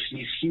 which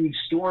these huge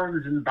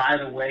storms, and by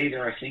the way,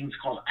 there are things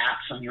called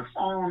apps on your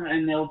phone,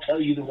 and they'll tell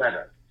you the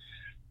weather,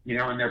 you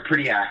know, and they're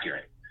pretty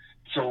accurate.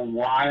 So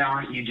why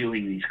aren't you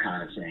doing these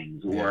kind of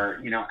things? Or,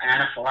 you know,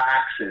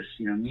 anaphylaxis,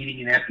 you know,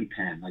 needing an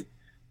EpiPen. Like,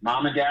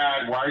 Mom and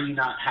Dad, why are you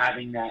not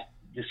having that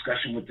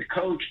discussion with the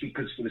coach?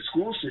 Because for the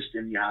school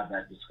system, you have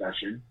that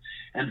discussion.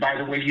 And by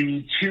the way, you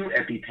need 2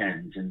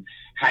 EpiPens. And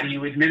how do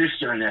you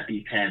administer an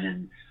EpiPen?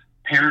 And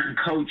parent and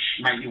coach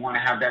might you want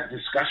to have that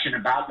discussion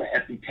about the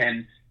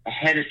EpiPen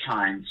ahead of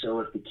time.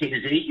 So if the kid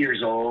is 8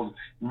 years old,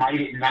 might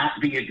it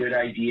not be a good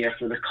idea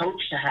for the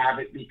coach to have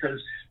it?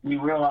 Because we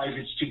realize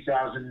it's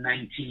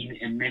 2019,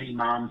 and many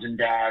moms and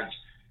dads,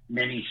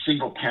 many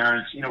single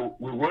parents, you know,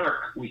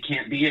 we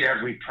can't be at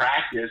every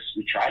practice.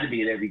 We try to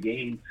be at every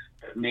game,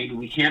 but maybe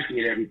we can't be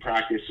at every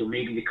practice. So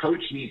maybe the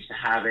coach needs to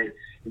have it,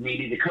 and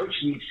maybe the coach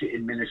needs to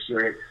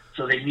administer it.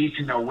 So they need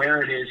to know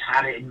where it is,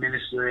 how to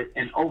administer it.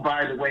 And oh,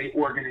 by the way,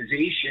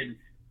 organization,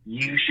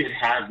 you should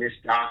have this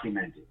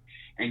documented.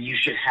 and you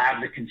should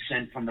have the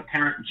consent from the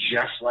parent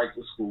just like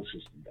the school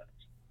system does.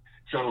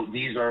 So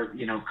these are,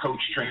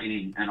 coach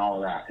training and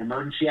all that.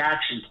 Emergency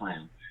action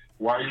plan.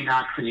 Why are you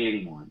not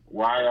creating one?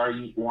 Why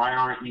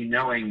aren't you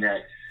knowing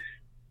that,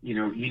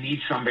 you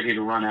need somebody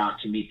to run out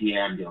to meet the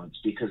ambulance?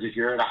 Because if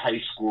you're at a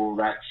high school,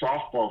 that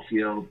softball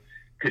field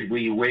could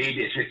be weighed.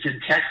 If it's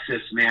in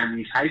Texas, man,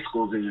 these high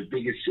schools are the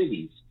biggest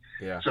cities.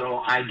 Yeah.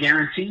 So I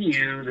guarantee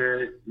you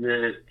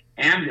the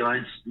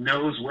ambulance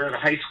knows where the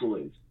high school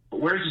is. But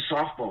where's the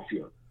softball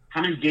field?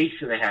 How many gates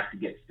do they have to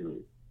get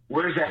through?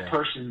 Where's that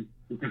person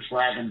who can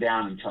flag them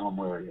down and tell them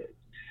where it is?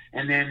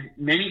 And then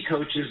many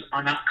coaches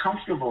are not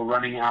comfortable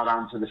running out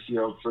onto the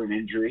field for an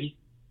injury,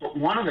 but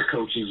one of the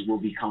coaches will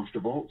be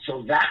comfortable.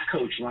 So that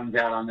coach runs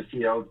out on the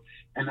field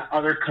and the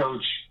other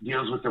coach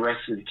deals with the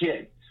rest of the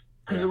kids.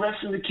 Because the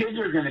rest of the kids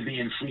are going to be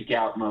in freak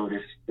out mode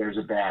if there's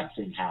a bad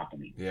thing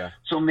happening. Yeah.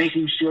 So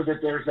making sure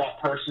that there's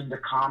that person to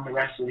calm the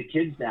rest of the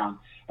kids down.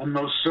 And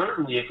most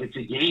certainly if it's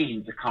a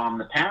game, to calm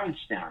the parents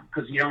down.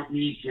 Because you don't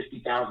need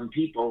 50,000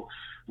 people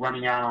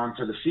running out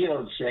onto the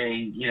field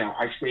saying,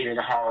 I stayed at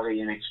a Holiday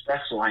Inn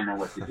Express, so I know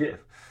what to do.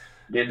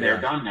 Been there,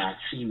 done that,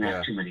 seen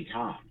that too many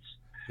times.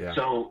 Yeah.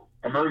 So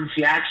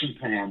emergency action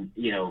plan,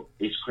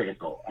 is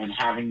critical. And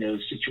having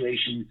those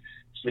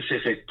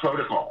situation-specific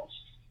protocols.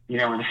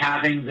 And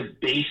having the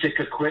basic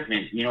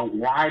equipment.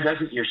 Why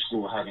doesn't your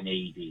school have an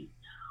AED?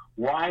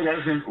 Why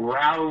doesn't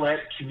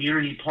Rowlett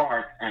Community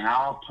Park, and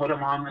I'll put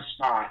them on the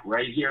spot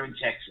right here in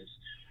Texas,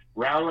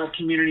 Rowlett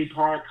Community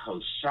Park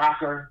hosts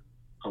soccer,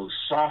 hosts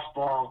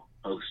softball,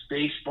 hosts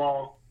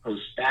baseball,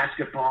 hosts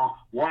basketball.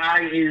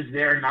 Why is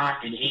there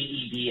not an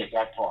AED at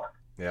that park?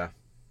 Yeah.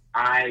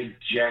 I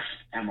just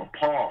am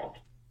appalled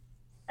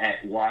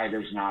at why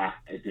there's not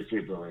a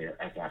defibrillator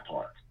at that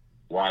park.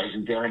 Why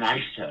isn't there an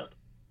ice tub?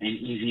 An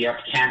easy up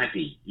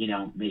canopy,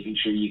 making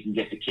sure you can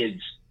get the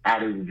kids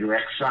out of the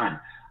direct sun.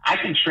 I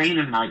can train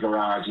in my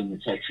garage in the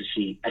Texas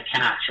heat. I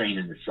cannot train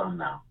in the sun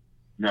now.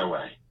 No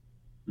way.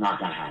 Not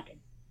going to happen.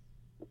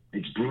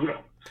 It's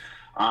brutal.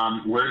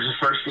 Where's the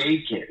first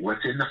aid kit?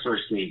 What's in the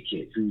first aid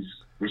kit? Who's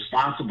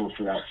responsible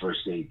for that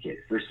first aid kit?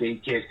 First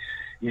aid kit,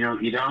 you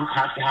don't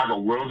have to have a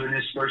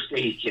wilderness first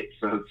aid kit,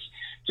 folks.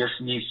 Just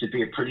needs to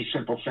be a pretty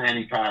simple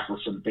fanny pack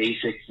with some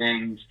basic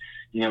things,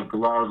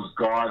 gloves,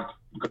 gauze.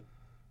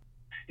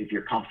 If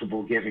you're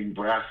comfortable giving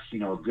breaths,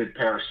 a good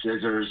pair of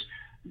scissors,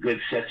 good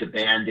sets of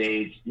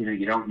Band-Aids,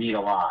 you don't need a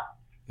lot.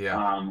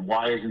 Yeah.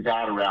 Why isn't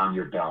that around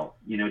your belt?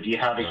 Do you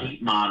have a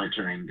heat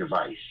monitoring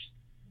device?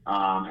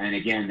 And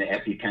again, the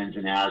EpiPens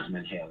and asthma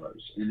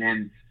inhalers. And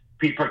then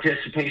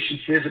pre-participation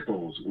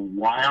physicals.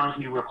 Why aren't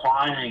you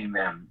requiring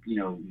them,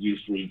 youth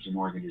leagues and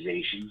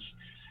organizations?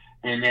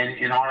 And then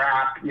in our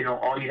app,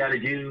 all you got to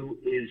do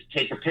is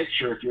take a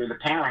picture if you're the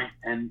parent,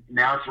 and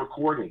now it's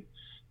recorded.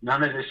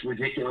 None of this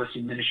ridiculous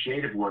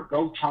administrative work.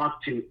 Go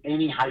talk to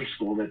any high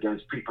school that does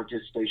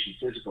pre-participation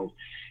physicals.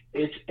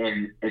 It's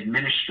an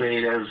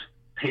administrative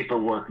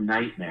paperwork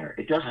nightmare.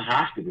 It doesn't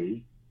have to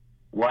be.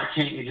 Why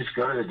can't you just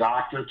go to the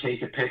doctor,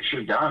 take a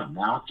picture, done?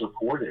 Now it's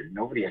recorded.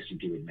 Nobody has to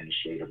do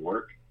administrative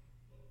work.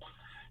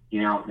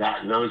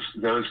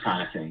 Those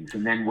kind of things.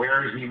 And then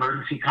where is the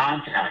emergency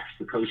contacts?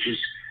 The coaches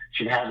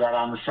should have that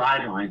on the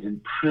sidelines.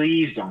 And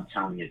please don't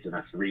tell me it's in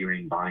a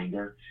 3-ring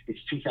binder. It's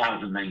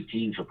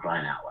 2019, for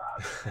crying out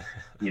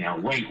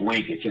loud. Wink,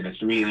 wink, it's in a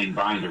 3-ring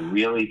binder.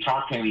 Really?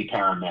 Talk to any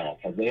paramedic.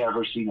 Have they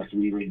ever seen a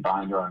 3-ring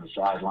binder on the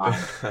sideline?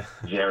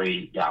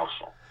 Very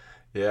doubtful.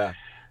 Yeah.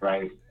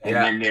 Right? And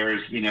then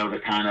there's,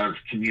 the kind of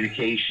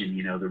communication,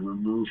 the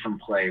remove from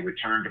play,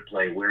 return to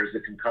play. Where's the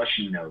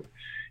concussion note?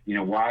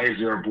 Why is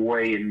there a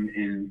boy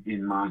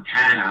in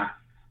Montana,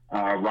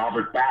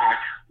 Robert Back,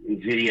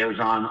 videos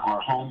on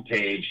our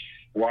homepage?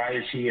 Why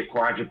is he a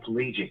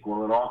quadriplegic?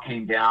 Well, it all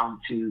came down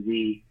to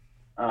the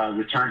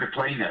return to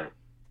play note.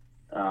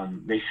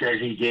 They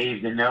said he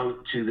gave the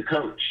note to the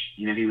coach.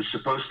 He was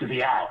supposed to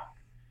be out.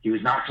 He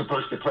was not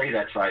supposed to play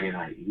that Friday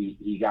night.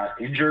 He got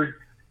injured.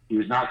 He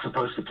was not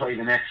supposed to play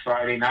the next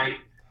Friday night.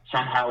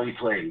 Somehow he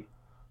played.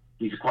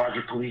 He's a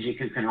quadriplegic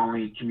who can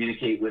only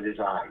communicate with his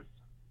eyes.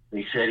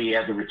 They said he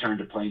had the return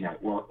to play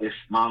note. Well, if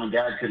mom and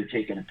dad could have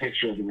taken a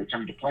picture of the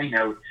return to play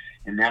note,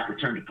 and that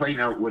return to play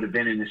note would have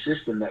been in the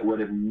system that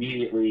would have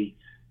immediately,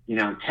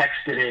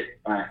 texted it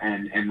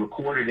and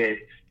recorded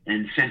it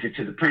and sent it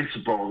to the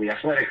principal, the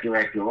athletic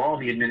director, all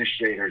the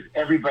administrators,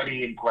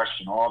 everybody in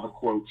question, all the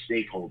quote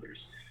stakeholders,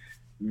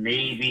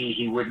 maybe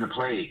he wouldn't have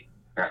played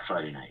that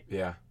Friday night.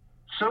 Yeah.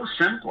 So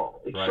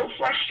simple. It's so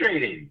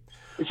frustrating.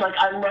 It's like,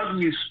 I love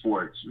youth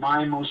sports.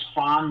 My most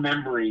fond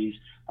memories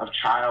of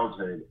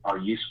childhood are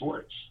youth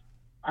sports.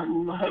 I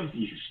love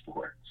youth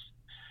sports.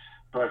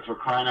 But for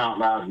crying out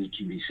loud, we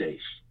can be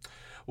safe.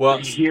 Well,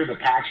 you hear the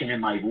passion in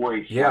my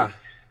voice. Yeah.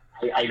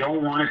 Like, I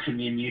don't want it to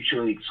be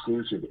mutually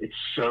exclusive. It's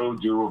so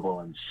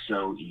doable and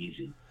so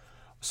easy.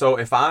 So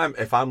if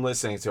I'm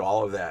listening to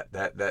all of that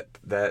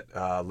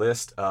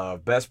list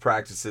of best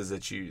practices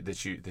that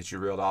you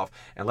reeled off,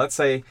 and let's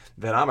say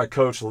that I'm a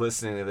coach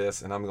listening to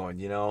this and I'm going,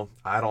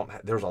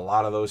 there's a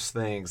lot of those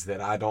things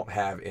that I don't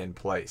have in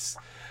place.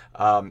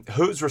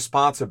 Whose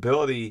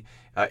responsibility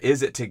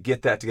is it to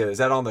get that together? Is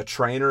that on the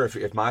trainer?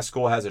 If my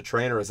school has a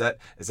trainer, is that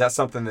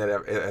something that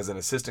as an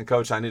assistant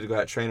coach I need to go to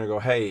that trainer and go,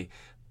 hey,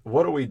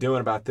 what are we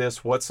doing about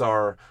this? What's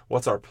our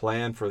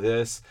plan for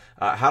this?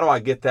 How do I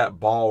get that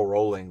ball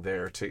rolling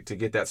there to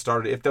get that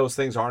started if those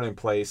things aren't in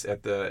place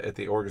at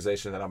the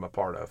organization that I'm a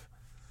part of?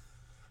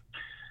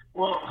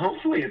 Well,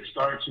 hopefully it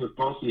starts with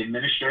both the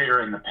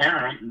administrator and the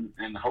parent,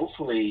 and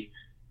hopefully,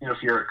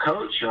 if you're a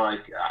coach, you're like,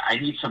 I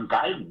need some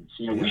guidance.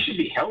 We should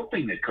be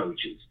helping the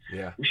coaches.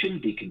 Yeah. We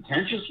shouldn't be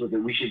contentious with it.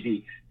 We should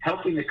be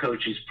helping the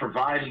coaches,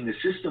 providing the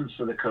systems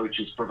for the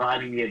coaches,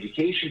 providing the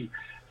education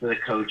for the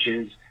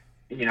coaches.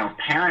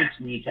 Parents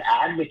need to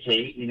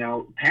advocate.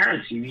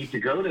 Parents, you need to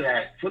go to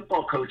that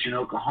football coach in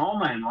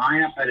Oklahoma and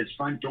line up at his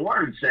front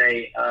door and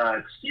say,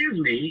 excuse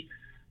me,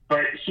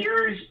 but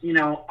here's,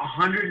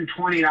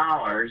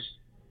 $120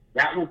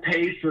 that will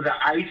pay for the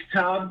ice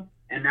tub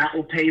and that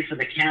will pay for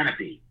the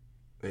canopy.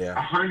 Yeah.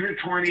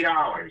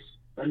 $120.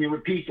 Let me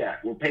repeat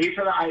that. We'll pay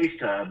for the ice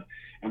tub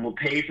and we'll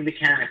pay for the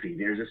canopy.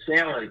 There's a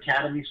sale at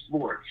Academy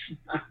Sports.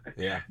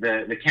 Yeah.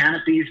 The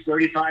canopy is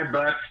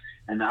 $35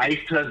 and the ice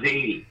tub's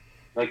 $80.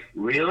 Like,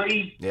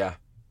 really? Yeah.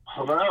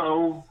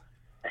 Hello?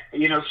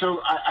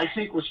 So I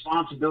think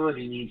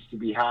responsibility needs to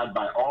be had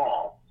by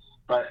all,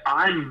 but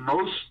I'm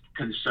most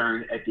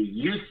concerned at the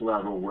youth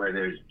level where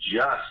there's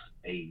just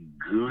a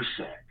goose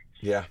egg.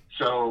 Yeah.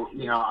 So,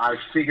 I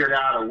figured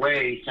out a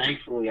way.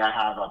 Thankfully, I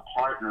have a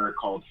partner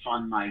called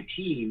Fund My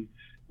Team,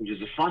 which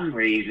is a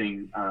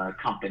fundraising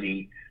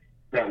company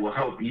that will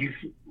help youth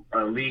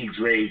leagues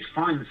raise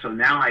funds. So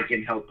now I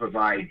can help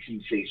provide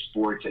Team Safe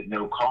Sports at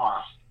no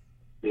cost.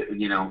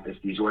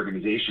 If these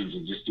organizations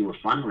will just do a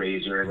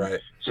fundraiser, and right.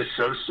 It's just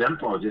so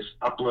simple. Just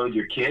upload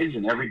your kids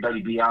and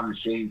everybody be on the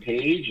same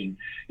page. And,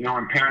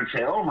 when parents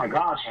say, oh my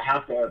gosh, I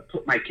have to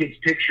put my kid's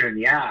picture in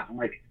the app. I'm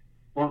like,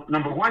 well,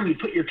 number one, you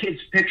put your kid's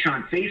picture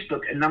on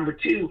Facebook. And number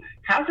two,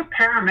 how's a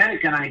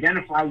paramedic going to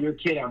identify your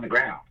kid on the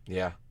ground?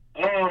 Yeah.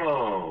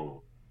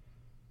 Oh,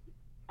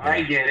 yeah.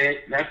 I get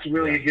it. That's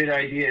really a good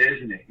idea,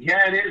 isn't it?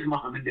 Yeah, it is,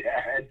 Mom and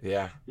Dad.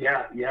 Yeah.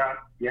 Yeah,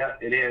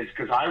 it is.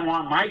 Because I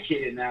want my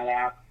kid in that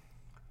app.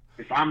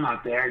 If I'm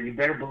not there, you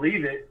better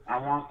believe it. I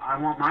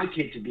want my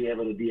kid to be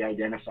able to be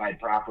identified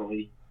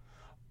properly.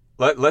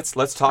 Let's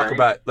talk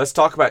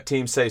about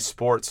Team Safe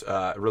Sports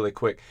really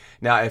quick.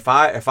 Now, if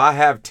I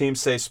have Team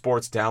Safe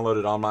Sports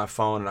downloaded on my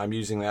phone and I'm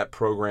using that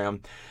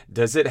program,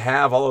 does it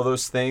have all of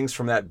those things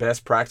from that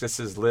best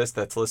practices list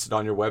that's listed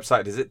on your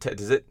website? Does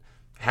it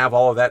have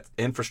all of that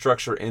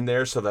infrastructure in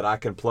there so that I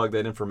can plug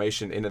that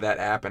information into that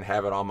app and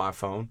have it on my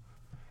phone?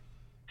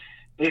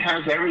 It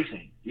has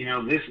everything.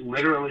 This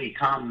literally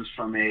comes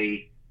from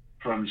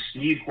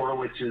Steve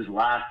Horowitz's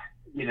lack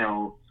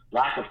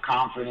of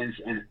confidence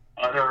and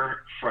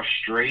utter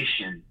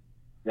frustration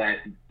that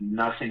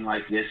nothing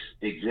like this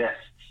exists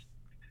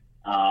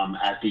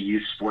at the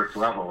youth sports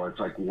level. It's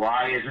like,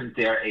 why isn't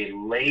there a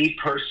lay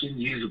person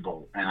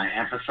usable? And I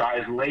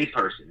emphasize lay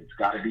person. It's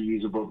got to be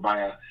usable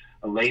by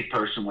a lay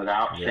person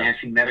without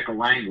fancy medical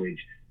language,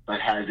 but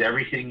has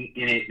everything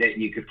in it that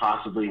you could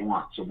possibly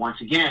want. So once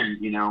again,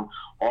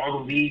 all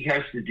the league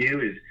has to do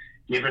is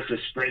give us a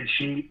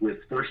spreadsheet with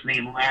first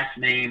name, last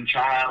name,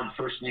 child,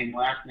 first name,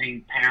 last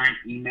name, parent,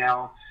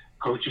 email,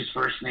 coach's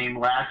first name,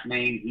 last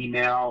name,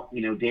 email,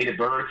 date of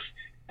birth,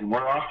 and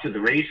we're off to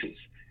the races.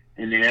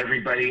 And then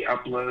everybody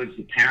uploads.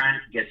 The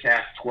parent gets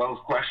asked 12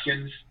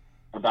 questions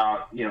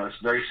about, it's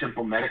very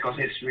simple medical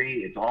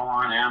history. It's all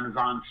on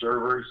Amazon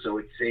servers, so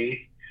it's safe.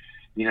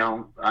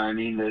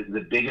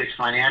 The biggest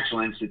financial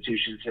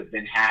institutions have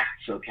been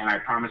hacked, so can I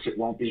promise it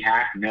won't be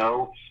hacked?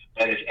 No.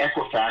 But if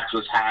Equifax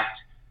was hacked,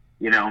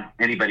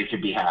 anybody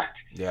could be hacked.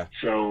 Yeah.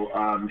 So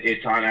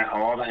it's on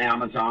all the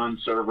Amazon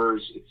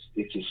servers.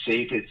 It's as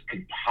safe as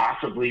could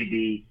possibly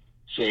be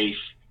safe.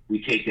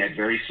 We take that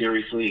very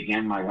seriously.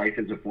 Again, my wife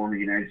is a former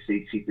United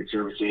States Secret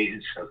Service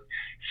agent, so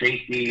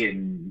safety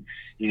and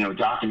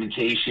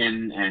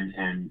documentation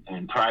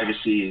and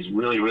privacy is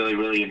really, really,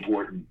 really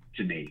important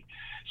to me.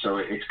 So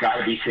it's got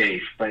to be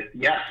safe. But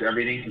yes,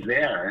 everything's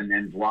there, and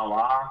then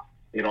voila,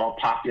 it all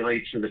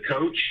populates for the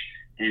coach.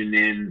 And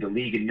then the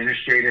league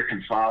administrator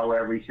can follow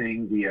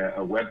everything via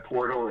a web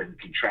portal and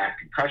can track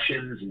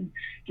concussions and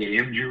get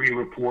injury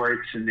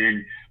reports. And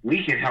then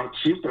we can help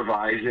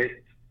supervise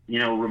it,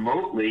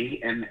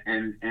 remotely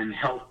and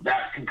help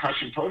that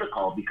concussion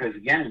protocol. Because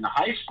again, in the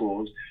high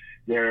schools,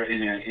 they're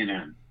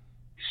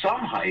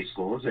some high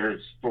schools,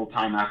 there's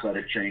full-time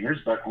athletic trainers,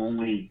 but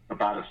only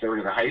about a third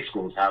of the high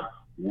schools have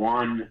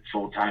one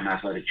full-time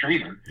athletic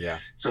trainer. Yeah.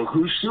 So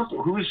who's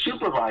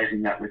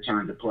supervising that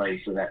return to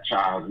play for that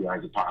child who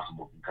has a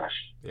possible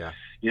concussion?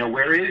 Yeah.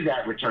 Where is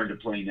that return to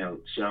play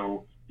note?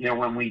 So,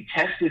 when we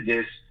tested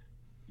this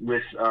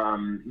with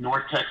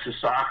North Texas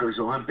Soccer's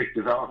Olympic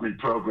Development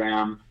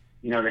Program,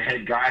 the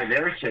head guy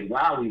there said,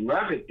 wow, we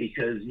love it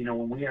because,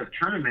 when we have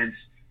tournaments,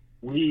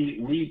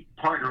 we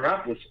partner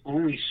up with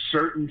only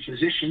certain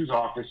physicians'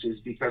 offices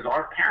because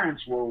our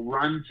parents will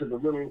run to the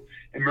little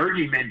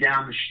emerging med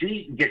down the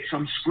street and get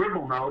some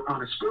scribble note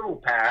on a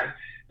scribble pad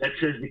that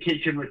says the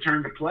kid can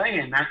return to play,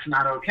 and that's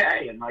not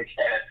okay. And like,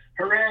 hey,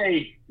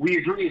 hooray, we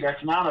agree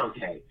that's not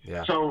okay.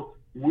 Yeah. So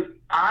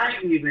I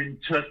even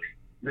took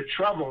the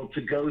trouble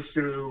to go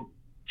through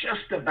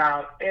just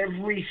about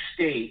every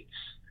state's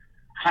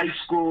high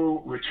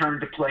school return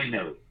to play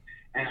note.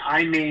 And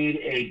I made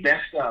a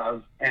best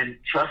of, and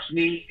trust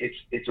me,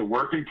 it's a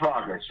work in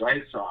progress,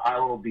 right? So I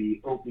will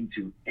be open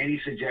to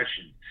any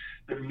suggestions.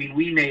 But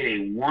we made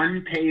a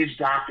one-page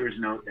doctor's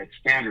note that's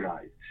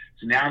standardized.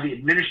 So now the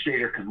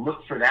administrator can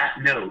look for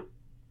that note.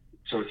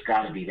 So it's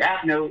got to be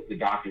that note. The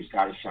doctor's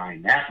got to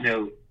sign that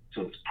note.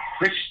 So it's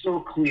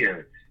crystal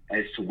clear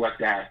as to what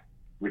that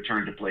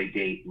return to play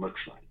date looks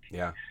like.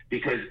 Yeah.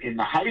 Because in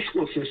the high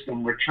school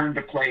system, return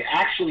to play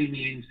actually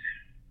means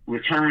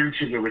return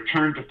to the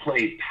return to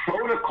play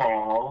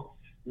protocol,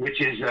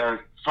 which is a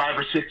 5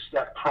 or 6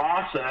 step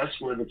process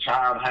where the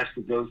child has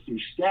to go through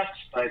steps.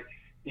 But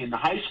in the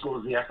high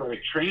schools, the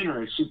athletic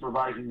trainer is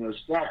supervising those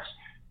steps.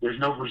 There's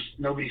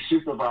nobody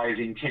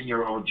supervising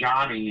 10-year-old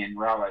Johnny in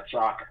Rowlett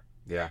soccer.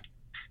 Yeah.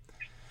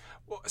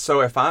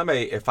 So if I'm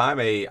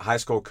a high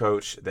school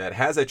coach that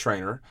has a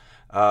trainer,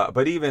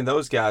 but even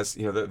those guys,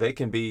 they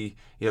can be,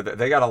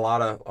 they got a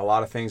lot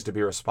of things to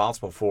be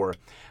responsible for.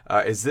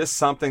 Is this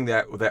something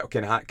that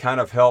can kind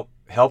of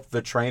help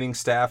the training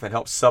staff and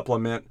help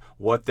supplement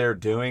what they're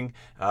doing,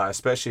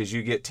 especially as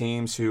you get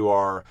teams who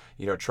are,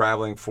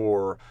 traveling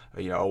for,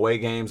 away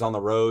games on the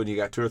road? You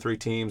got 2 or 3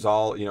 teams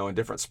all, in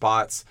different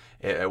spots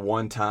at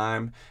one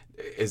time.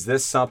 Is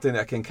this something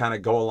that can kind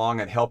of go along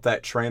and help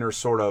that trainer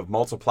sort of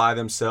multiply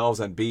themselves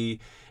and be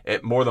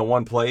at more than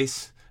one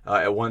place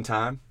at one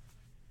time?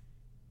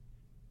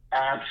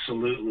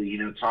 Absolutely.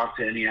 Talk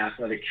to any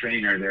athletic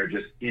trainer. They're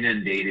just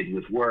inundated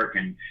with work,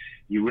 and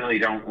you really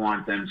don't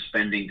want them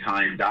spending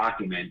time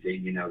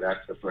documenting.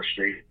 That's the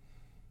frustration.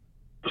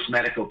 Most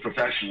medical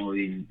professionals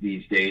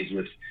these days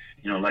with,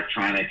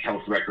 electronic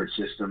health record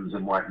systems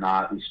and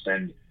whatnot, we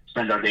spend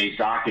our days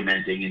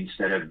documenting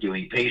instead of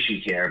doing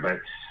patient care. But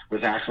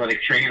with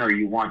athletic trainer,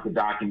 you want the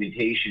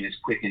documentation as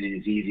quick and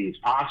as easy as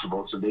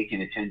possible so they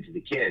can attend to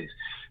the kids.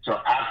 So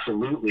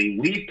absolutely,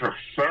 we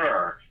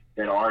prefer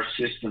that our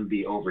system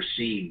be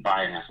overseen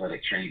by an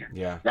athletic trainer.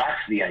 Yeah. That's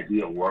the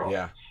ideal world.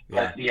 Yeah.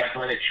 But the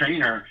athletic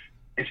trainer,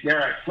 if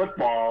they're at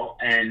football,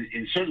 and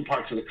in certain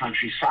parts of the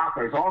country,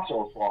 soccer is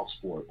also a fall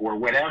sport, or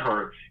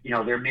whatever,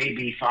 there may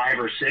be 5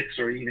 or 6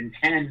 or even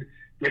 10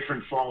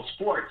 different fall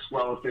sports.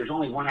 Well, if there's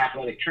only one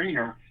athletic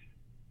trainer,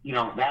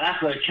 that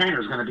athletic trainer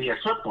is going to be at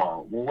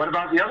football. Well, what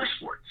about the other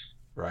sports?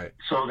 Right.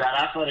 So that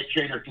athletic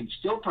trainer can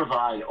still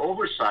provide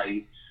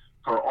oversight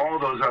for all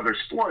those other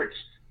sports,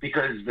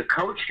 because the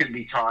coach can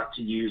be taught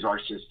to use our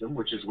system,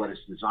 which is what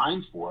it's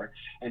designed for.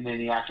 And then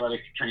the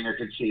athletic trainer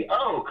can see,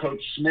 oh,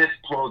 Coach Smith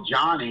pulled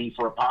Johnny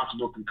for a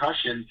possible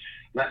concussion.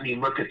 Let me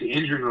look at the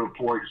injury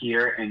report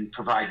here and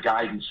provide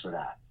guidance for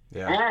that.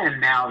 Yeah. And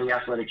now the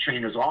athletic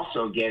trainer is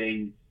also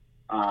getting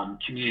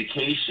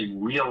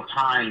communication real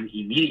time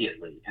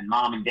immediately. And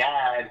mom and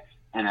dad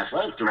and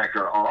athletic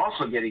director are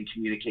also getting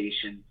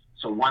communication.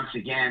 So once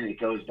again, it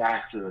goes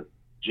back to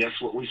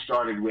just what we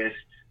started with,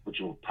 which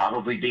will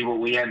probably be what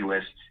we end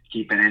with,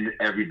 keeping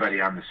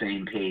everybody on the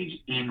same page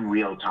in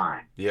real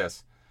time.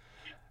 Yes.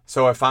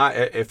 So if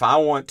I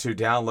want to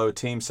download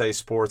Team Safe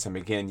Sports and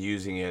begin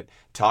using it,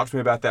 talk to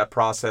me about that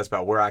process,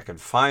 about where I can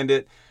find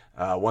it.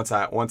 Once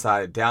I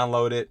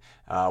download it,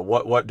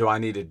 what do I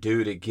need to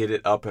do to get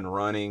it up and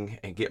running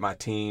and get my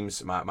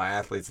teams, my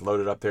athletes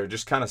loaded up there?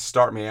 Just kind of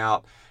start me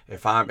out.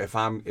 If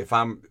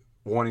I'm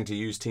wanting to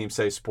use Team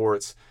Safe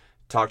Sports,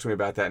 talk to me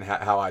about that and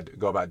how I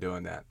go about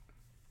doing that.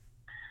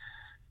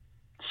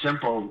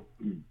 Simple.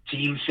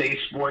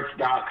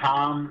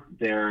 TeamSafeSports.com.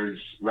 There's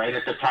right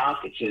at the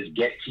top, it says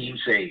Get Team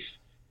Safe,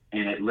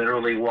 and it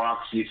literally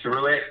walks you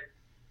through it.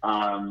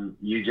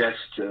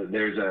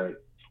 There's a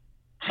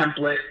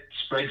template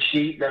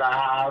spreadsheet that I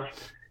have,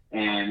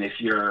 and if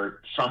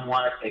you're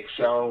somewhat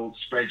Excel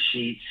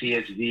spreadsheet,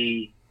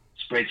 CSV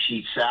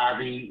spreadsheet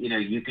savvy,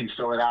 you can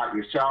fill it out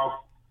yourself.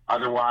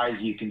 Otherwise,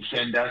 you can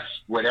send us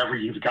whatever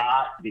you've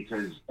got,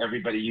 because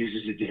everybody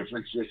uses a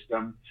different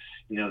system.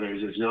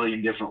 There's a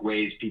zillion different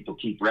ways people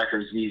keep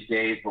records these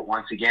days. But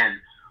once again,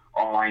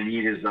 all I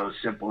need is those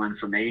simple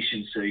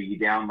information. So you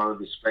download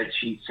the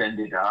spreadsheet, send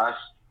it to us.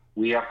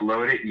 We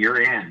upload it,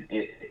 you're in.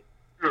 It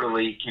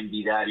literally can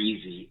be that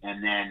easy.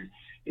 And then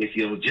if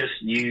you'll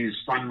just use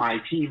Fund My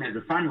Team as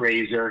a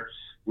fundraiser,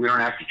 we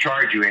don't have to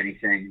charge you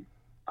anything,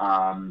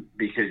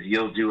 because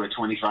you'll do a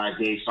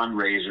 25-day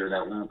fundraiser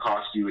that won't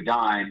cost you a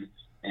dime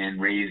and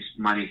raise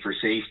money for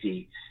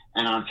safety.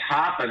 And on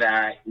top of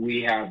that,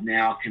 we have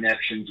now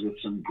connections with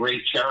some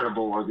great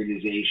charitable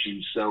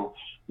organizations. So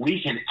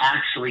we can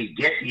actually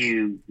get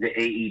you the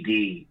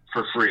AED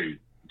for free,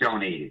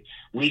 donated.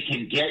 We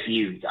can get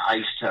you the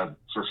ice tub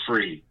for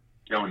free,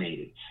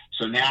 donated.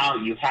 So now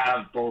you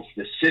have both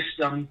the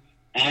system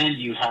and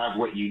you have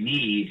what you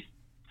need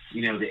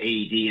the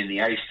AED and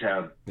the ice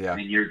tub,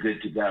 and you're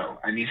good to go.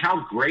 I mean,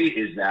 how great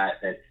is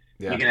that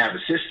you can have a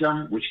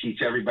system which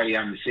keeps everybody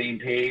on the same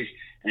page,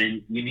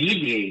 and you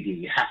need the AED.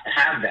 You have to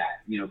have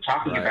that.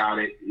 Talking about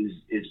it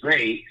is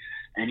great,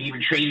 and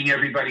even training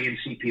everybody in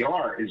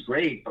CPR is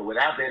great, but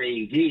without that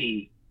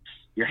AED,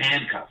 you're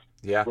handcuffed.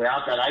 Yeah.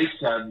 Without that ice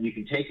tub, you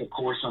can take a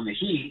course on the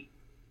heat,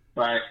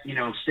 but,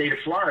 state of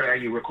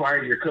Florida, you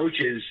require your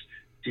coaches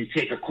to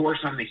take a course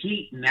on the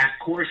heat, and that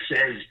course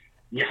says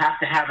you have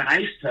to have an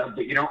ice tub,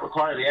 but you don't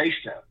require the ice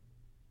tub.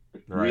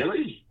 Right.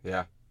 Really?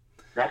 Yeah.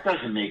 That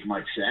doesn't make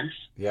much sense.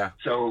 Yeah.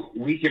 So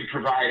we can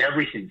provide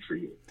everything for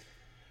you.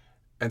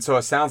 And so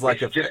it sounds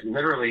like it's just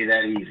literally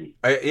that easy.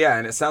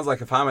 And it sounds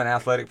like if I'm an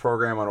athletic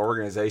program or an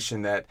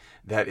organization that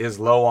is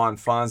low on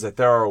funds, that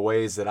there are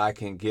ways that I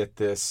can get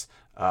this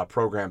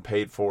program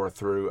paid for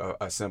through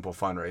a simple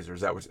fundraiser.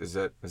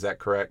 Is that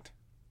correct?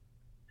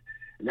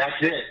 That's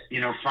it.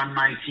 Fund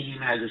My Team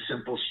has a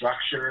simple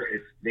structure.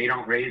 If they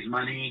don't raise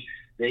money,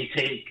 they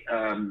take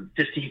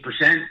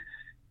 15%.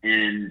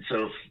 And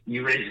so if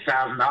you raise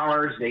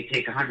 $1,000, they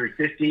take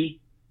 $150,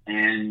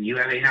 and you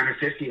have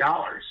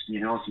 $850.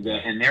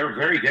 And they're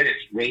very good at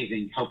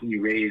helping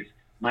you raise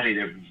money.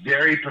 They're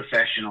very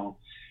professional.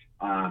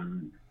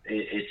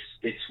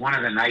 It's one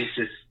of the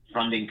nicest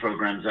funding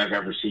programs I've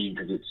ever seen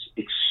because it's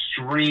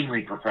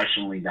extremely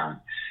professionally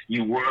done.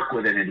 You work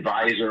with an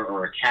advisor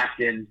or a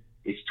captain.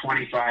 It's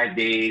 25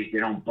 days. They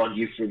don't bug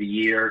you for the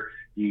year.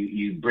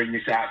 You bring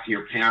this out to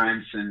your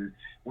parents, and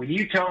when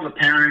you tell the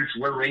parents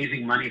we're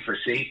raising money for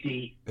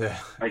safety,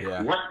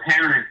 what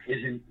parent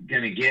isn't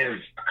going to give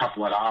a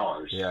couple of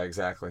dollars? Yeah,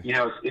 exactly.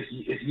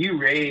 If you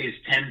raise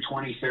 $10,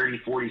 $20,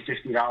 $30, $40,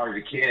 $50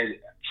 a kid,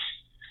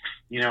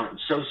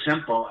 it's so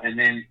simple, and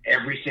then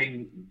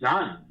everything's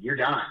done. You're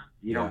done.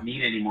 You don't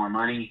need any more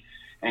money,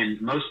 and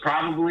most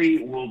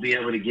probably we'll be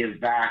able to give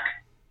back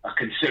a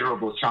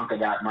considerable chunk of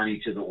that money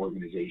to the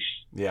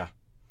organization. Yeah.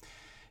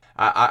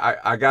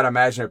 I got to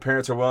imagine if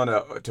parents are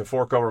willing to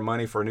fork over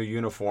money for new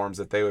uniforms,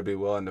 that they would be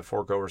willing to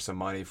fork over some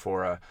money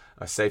for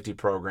a safety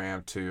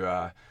program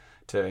to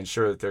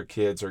ensure that their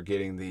kids are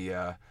getting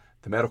the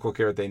medical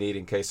care that they need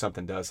in case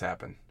something does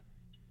happen.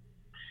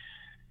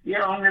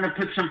 Yeah, I'm going to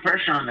put some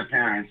pressure on the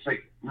parents.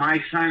 Like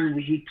my son,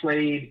 he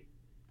played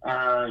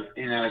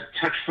in a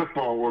touch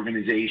football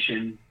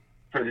organization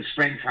for the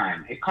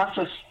springtime. It cost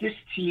us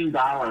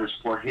 $15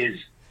 for his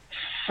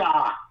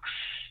socks.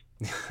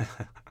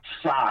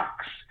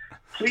 Socks.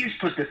 Please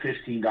put the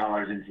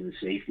 $15 into the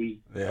safety.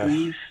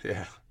 Please.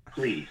 Yeah.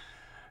 Please.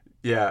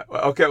 Yeah.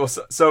 Okay. Well,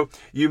 so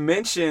you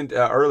mentioned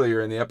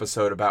earlier in the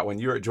episode about when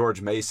you were at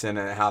George Mason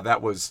and how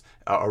that was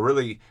a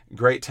really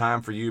great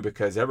time for you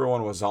because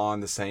everyone was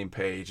on the same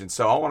page. And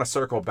so I want to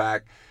circle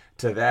back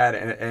to that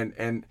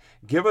and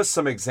give us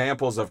some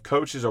examples of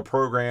coaches or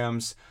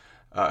programs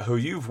who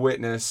you've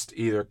witnessed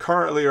either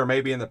currently or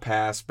maybe in the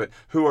past, but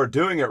who are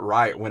doing it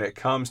right when it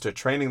comes to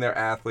training their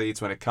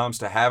athletes, when it comes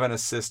to having a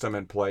system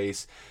in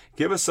place.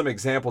 Give us some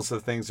examples of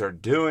the things they're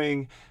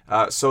doing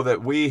so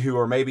that we who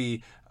are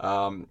maybe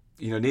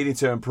needing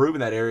to improve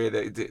in that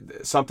area,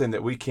 something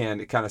that we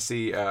can kind of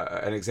see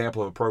an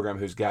example of a program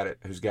who's got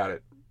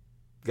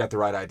the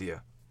right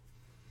idea.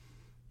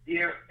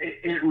 Yeah,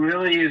 it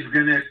really is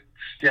going to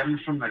stem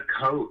from the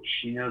coach.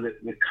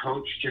 The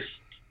coach just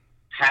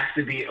has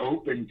to be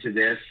open to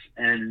this,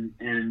 and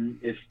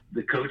if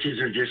the coaches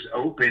are just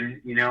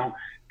open,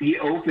 be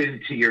open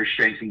to your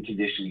strength and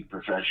conditioning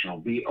professional,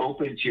 be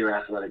open to your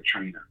athletic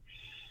trainer,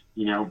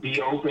 be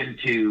open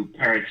to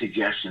parent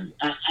suggestions.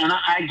 And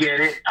I get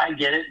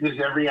it. Does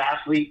every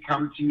athlete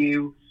come to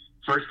you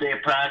first day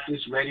of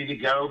practice ready to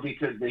go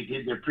because they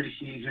did their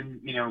preseason,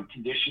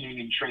 conditioning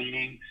and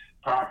training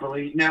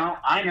properly? No,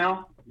 I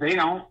know they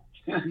don't.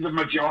 The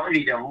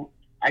majority don't.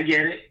 I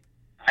get it.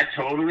 I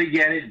totally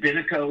get it. Been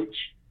a coach,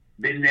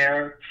 been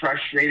there,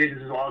 frustrated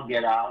as all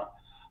get out.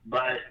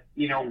 But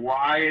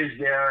why is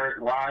there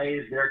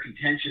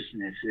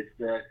contentiousness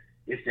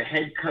if the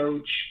head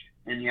coach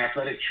and the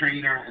athletic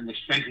trainer and the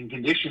strength and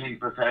conditioning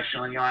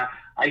professional?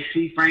 I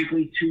see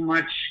frankly too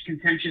much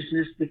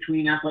contentiousness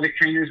between athletic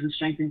trainers and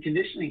strength and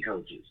conditioning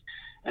coaches,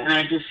 and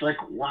I'm just like,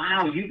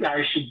 wow, you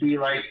guys should be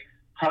like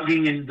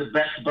hugging and the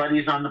best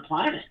buddies on the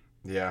planet.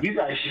 Yeah, you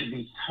guys should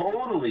be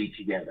totally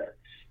together.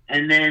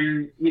 And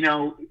then,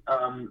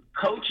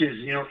 coaches,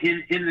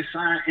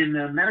 in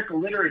the medical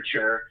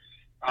literature,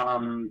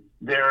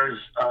 there's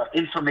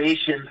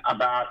information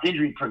about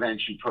injury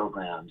prevention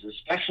programs,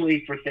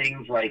 especially for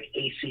things like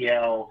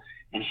ACL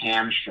and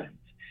hamstrings.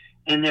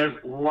 And there's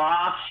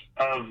lots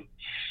of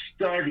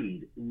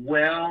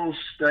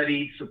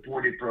well-studied,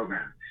 supported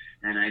programs.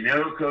 And I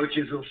know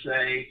coaches will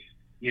say,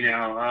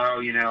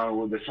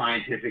 the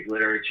scientific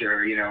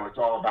literature, it's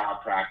all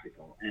about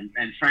practical. And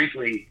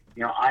frankly,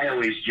 I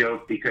always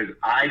joke because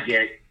I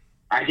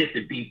get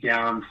the beat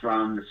down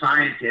from the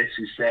scientists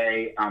who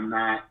say I'm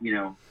not,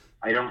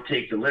 I don't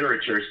take the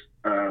literature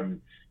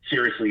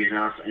seriously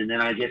enough. And then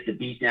I get the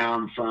beat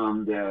down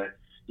from the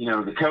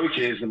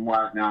coaches and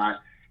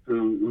whatnot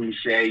who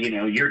say,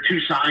 you're too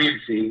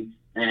sciencey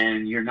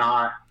and you're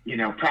not,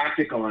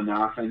 practical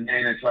enough. And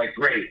then it's like,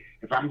 great,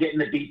 if I'm getting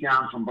the beat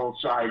down from both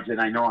sides, then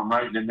I know I'm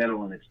right in the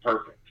middle and it's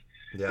perfect.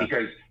 Yeah.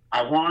 Because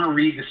I want to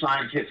read the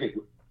scientific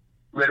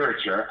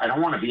literature. I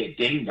don't want to be a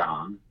ding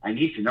dong. I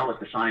need to know what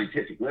the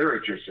scientific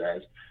literature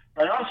says,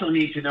 but I also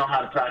need to know how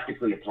to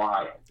practically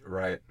apply it.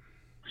 Right.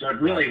 So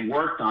I've really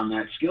worked on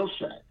that skill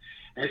set.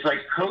 And it's like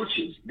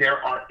coaches,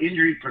 there are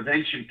injury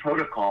prevention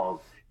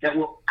protocols that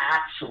will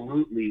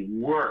absolutely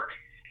work.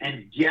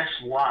 And guess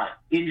what?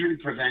 Injury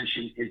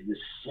prevention is the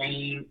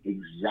same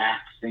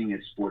exact thing as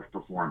sports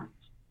performance.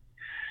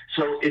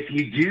 So if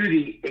you do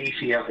the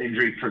ACL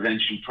injury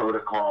prevention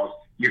protocols,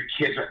 your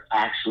kids are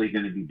actually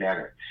going to be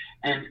better.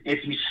 And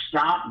if you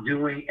stop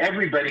doing,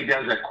 everybody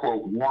does a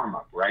quote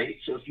warm-up, right?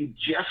 So if you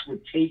just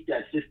would take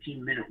that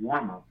 15-minute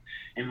warm-up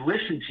and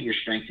listen to your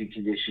strength and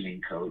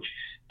conditioning coach,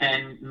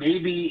 and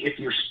maybe if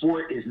your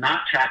sport is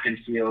not track and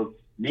field,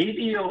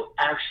 maybe you'll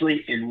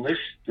actually enlist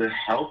the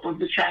help of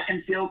the track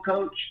and field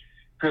coach,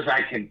 because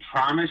I can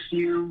promise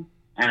you,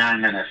 and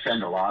I'm going to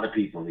offend a lot of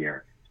people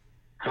here,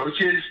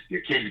 coaches,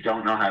 your kids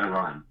don't know how to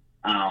run.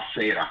 And I'll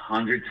say it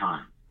 100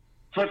 times.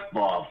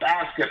 Football,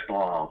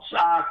 basketball,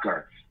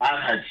 soccer.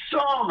 I've had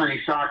so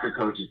many soccer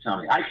coaches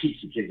tell me, I teach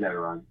the kids how to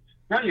run.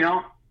 No, you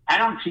don't. I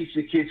don't teach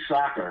the kids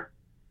soccer,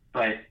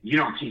 but you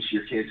don't teach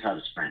your kids how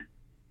to sprint.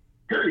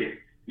 Period.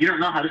 You don't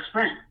know how to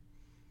sprint.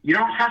 You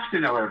don't have to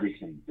know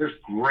everything. There's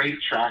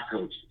great track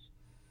coaches.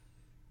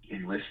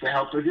 Enlist the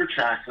help of your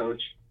track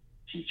coach.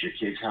 Teach your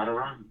kids how to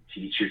run.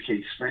 Teach your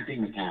kids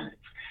sprinting mechanics.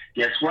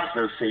 Guess what?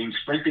 Those same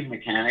sprinting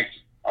mechanics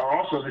are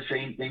also the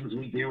same things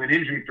we do in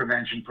injury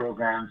prevention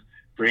programs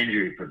for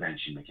injury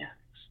prevention mechanics,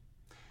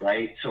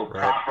 right? So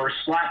proper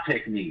squat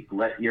technique.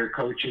 Let your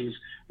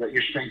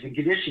strength and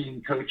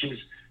conditioning coaches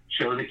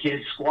show the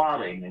kids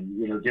squatting.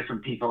 And,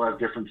 different people have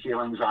different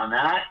feelings on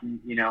that. And,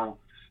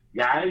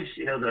 guys,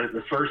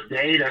 the first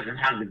day doesn't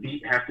have to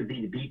be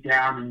the beat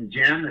down in the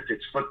gym. If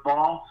it's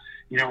football,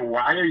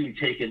 why are you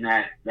taking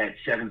that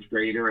seventh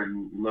grader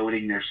and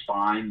loading their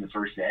spine the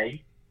first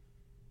day?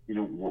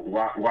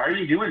 Why are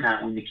you doing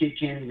that when the kid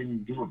can't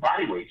even do a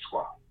bodyweight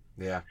squat?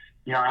 Yeah.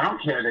 I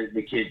don't care that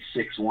the kid's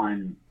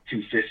 6'1",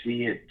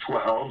 250 at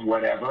 12,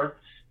 whatever.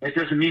 It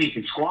doesn't mean he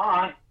can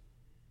squat.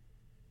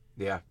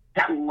 Yeah.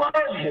 I love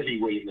heavy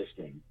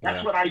weightlifting.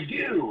 That's what I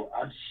do.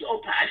 I'm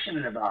so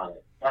passionate about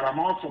it. But I'm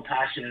also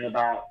passionate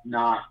about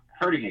not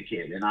hurting a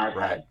kid. And I've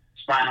had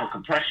spinal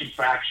compression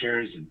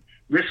fractures and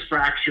wrist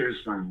fractures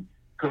from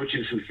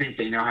coaches who think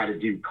they know how to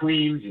do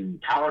cleans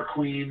and power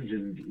cleans,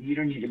 and you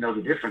don't even know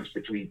the difference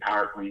between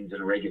power cleans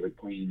and a regular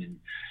clean. And,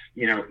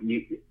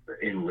 you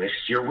enlist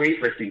your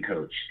weightlifting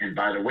coach. And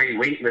by the way,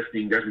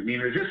 weightlifting doesn't mean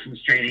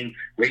resistance training.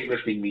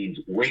 Weightlifting means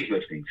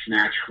weightlifting,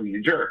 snatch, clean,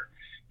 and jerk.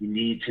 You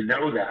need to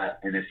know that.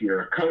 And if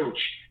you're a coach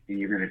and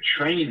you're going to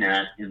train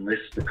that,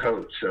 enlist the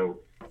coach. So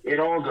it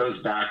all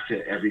goes back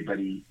to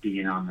everybody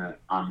being on the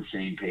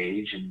same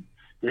page. And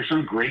there's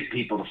some great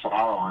people to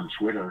follow on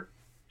Twitter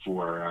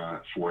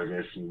for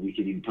this, and we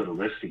could even put a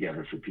list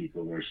together for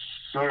people. They're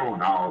so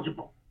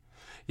knowledgeable.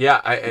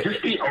 Yeah,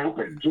 just be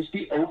open. Just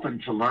be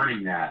open to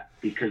learning that,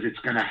 because it's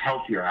going to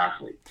help your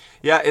athlete.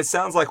 Yeah, it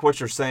sounds like what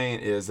you're saying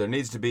is there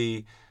needs to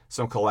be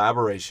some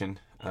collaboration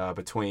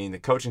between the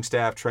coaching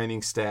staff,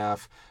 training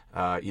staff.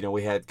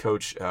 We had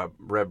Coach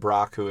Reb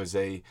Brock, who is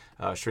a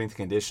strength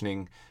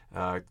conditioning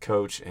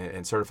coach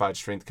and certified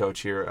strength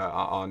coach here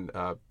on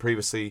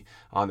previously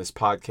on this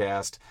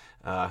podcast.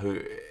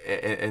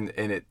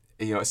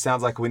 It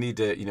sounds like we need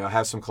to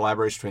have some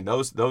collaboration between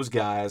those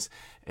guys,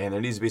 and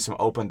there needs to be some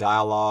open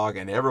dialogue,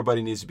 and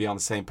everybody needs to be on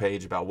the same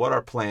page about what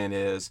our plan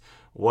is,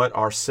 what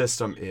our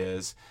system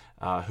is.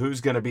 Who's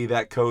going to be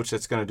that coach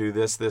that's going to do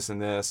this, this,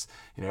 and this?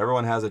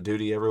 Everyone has a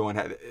duty.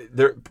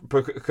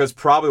 Because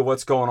probably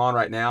what's going on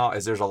right now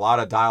is there's a lot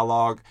of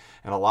dialogue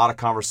and a lot of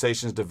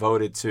conversations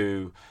devoted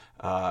to,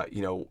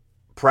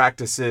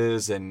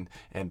 practices and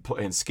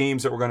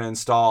schemes that we're going to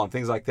install and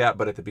things like that.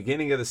 But at the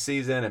beginning of the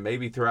season and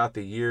maybe throughout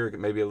the year,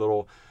 maybe a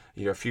little,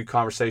 a few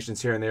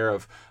conversations here and there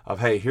of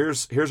hey,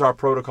 here's our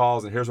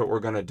protocols and here's what we're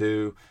going to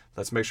do.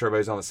 Let's make sure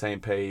everybody's on the same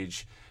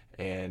page,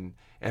 and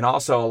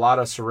also a lot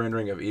of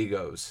surrendering of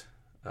egos.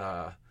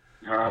 Like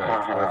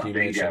you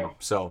mentioned.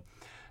 So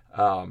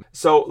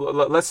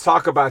let's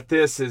talk about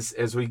this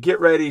as we get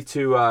ready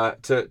to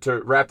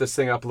wrap this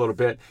thing up a little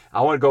bit.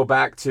 I want to go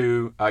back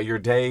to your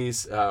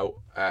days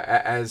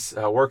as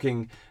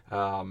working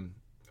on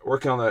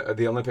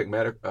the Olympic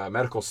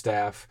medical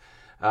staff.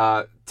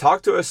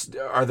 Talk to us.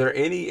 Are there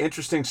any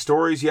interesting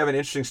stories? You have an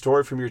interesting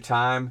story from your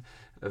time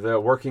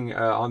working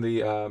on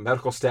the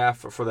medical staff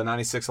for the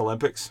 '96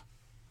 Olympics?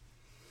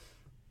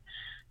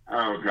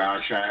 Oh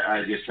gosh,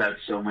 I just had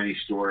so many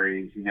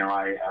stories.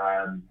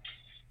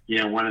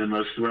 One of the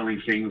most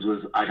thrilling things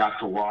was I got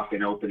to walk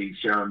an opening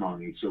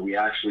ceremony. So we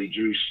actually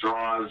drew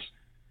straws,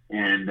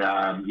 and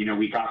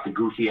we got the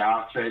goofy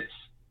outfits.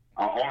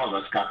 All of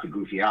us got the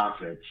goofy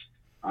outfits,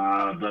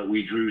 but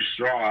we drew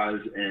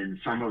straws, and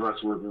some of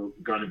us were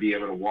going to be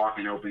able to walk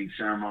in opening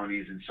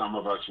ceremonies, and some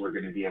of us were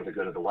going to be able to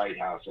go to the White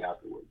House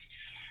afterwards.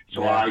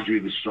 So I drew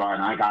the straw,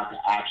 and I got to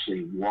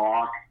actually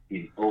walk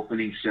in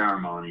opening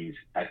ceremonies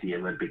at the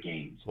Olympic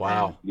Games.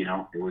 Wow.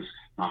 And, it was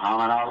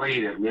Muhammad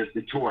Ali that lit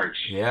the torch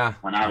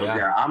when I was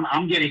there.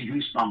 I'm getting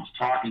goosebumps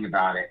talking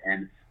about it,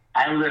 and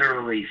I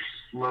literally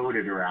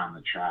floated around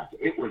the track.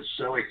 It was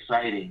so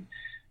exciting,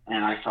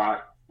 and I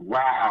thought,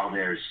 wow,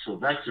 there's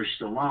Sylvester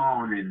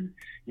Stallone and,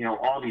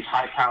 all these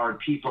high-powered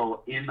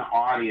people in the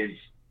audience.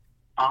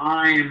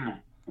 I'm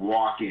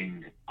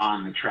walking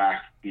on the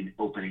track in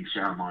opening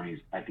ceremonies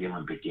at the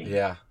Olympic Games.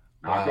 Yeah.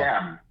 Not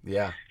them.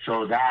 Yeah.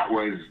 So that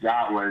was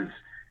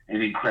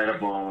an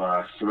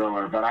incredible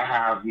thriller. But I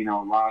have,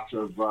 lots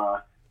of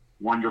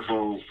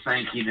wonderful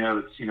thank you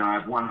notes. I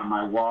have one on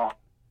my wall.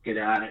 Get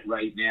at it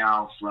right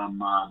now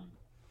from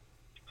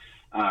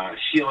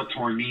Sheila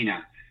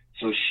Tormina.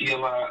 So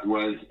Sheila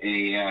was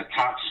a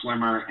top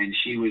swimmer, and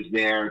she was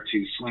there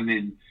to swim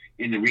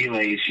in the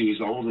relays. She was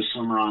the oldest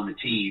swimmer on the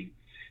team.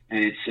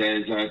 And it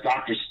says,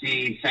 Dr.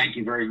 Steve, thank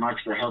you very much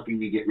for helping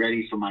me get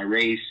ready for my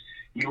race.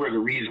 You were the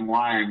reason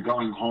why I'm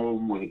going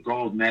home with a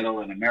gold medal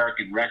and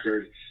American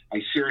record.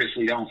 I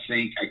seriously don't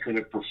think I could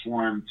have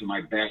performed to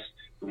my best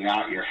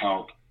without your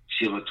help,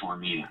 Sheila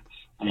Tormina.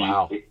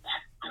 Wow. It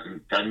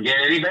doesn't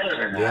get any better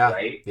than that,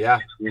 right? Yeah.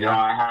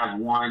 I have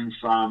one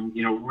from,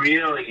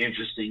 really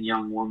interesting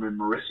young woman,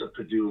 Marissa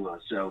Padula.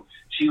 So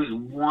she was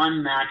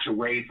one match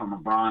away from a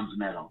bronze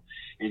medal.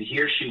 And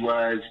here she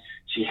was.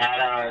 She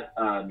had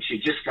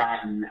she'd just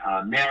gotten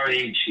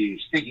married. She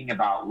was thinking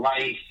about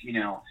life,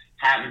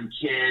 having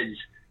kids,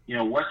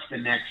 what's the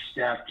next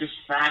step? Just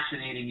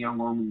fascinating young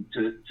woman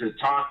to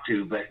talk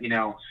to. But,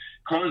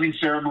 closing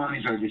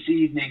ceremonies are this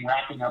evening,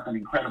 wrapping up an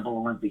incredible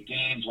Olympic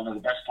Games. One of the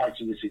best parts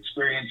of this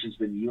experience has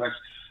been the U.S.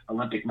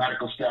 Olympic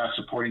medical staff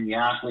supporting the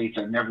athletes.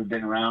 I've never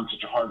been around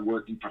such a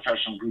hardworking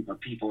professional group of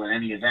people at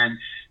any event.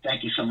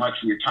 Thank you so much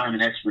for your time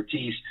and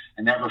expertise.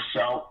 I never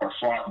felt or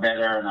fought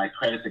better, and I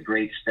credit the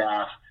great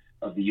staff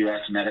of the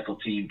U.S. medical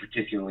team,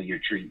 particularly your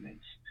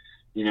treatments.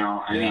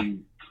 I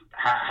mean,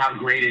 how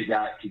great is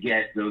that to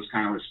get those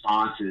kind of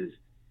responses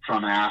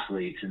from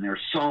athletes? And there's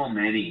so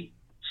many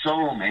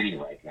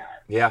like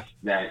that. Yeah.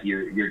 That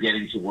you're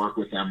getting to work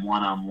with them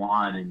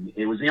one-on-one. And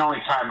it was the only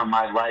time in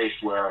my life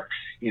where,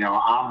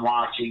 I'm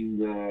watching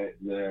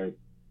the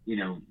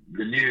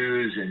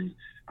news, and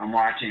I'm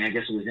watching, I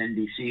guess it was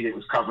NBC that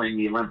was covering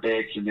the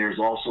Olympics, and there's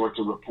all sorts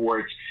of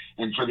reports.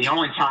 And for the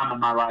only time in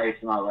my life,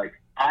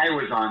 I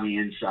was on the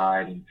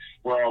inside, and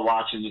we're all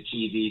watching the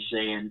TV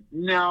saying,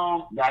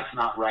 no, that's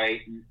not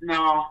right.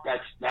 No,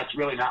 that's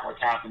really not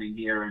what's happening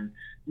here. And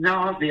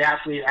no, the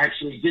athlete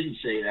actually didn't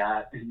say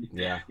that.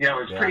 Yeah.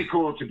 It's pretty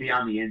cool to be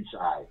on the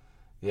inside.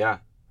 Yeah.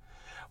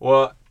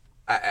 Well,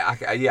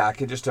 I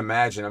can just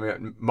imagine. I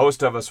mean,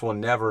 most of us will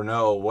never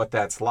know what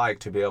that's like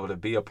to be able to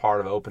be a part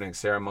of opening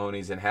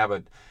ceremonies and have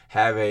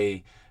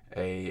a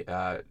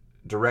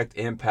direct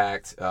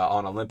impact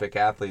on Olympic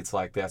athletes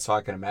like that. So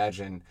I can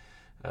imagine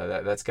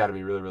that's got to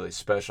be really, really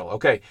special.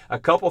 Okay, a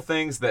couple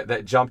things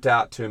that jumped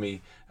out to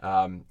me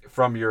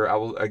from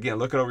again,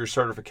 looking over your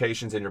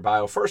certifications and your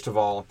bio. First of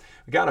all,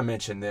 we got to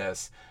mention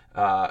this.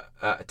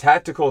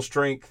 Tactical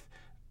Strength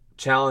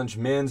Challenge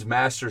Men's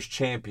Masters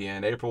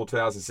Champion, April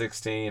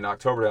 2016,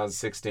 October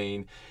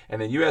 2016. And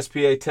then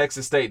USPA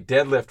Texas State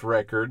deadlift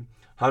record,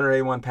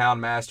 181-pound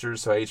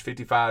Masters, so age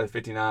 55 to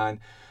 59,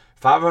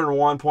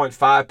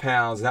 501.5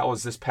 pounds. That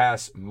was this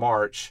past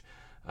March.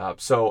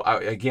 So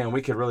again,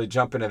 we could really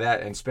jump into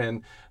that and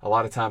spend a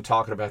lot of time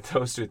talking about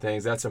those two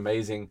things. That's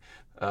amazing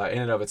in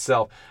and of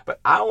itself. But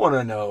I want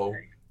to know,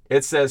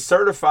 it says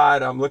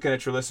certified, I'm looking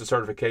at your list of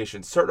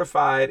certifications,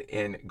 certified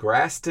in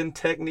Graston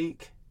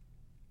technique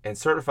and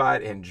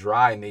certified in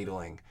dry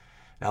needling.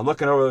 Now I'm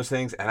looking over those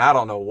things, and I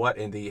don't know what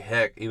in the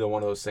heck either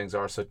one of those things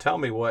are. So tell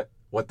me what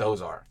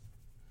those are.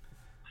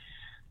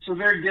 So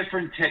there are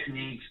different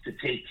techniques to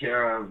take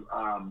care of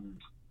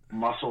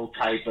muscle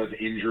type of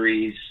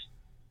injuries.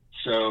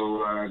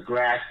 So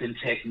Graston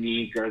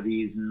technique are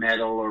these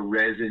metal or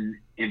resin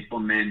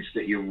implements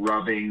that you're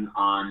rubbing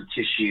on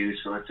tissue.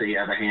 So let's say you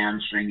have a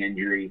hamstring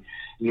injury,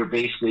 you're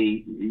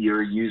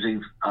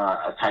using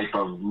a type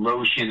of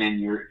lotion, and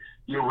you're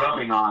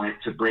rubbing on it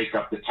to break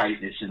up the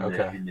tightness in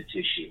the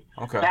tissue.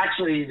 Okay.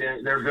 Actually,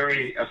 they're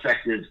very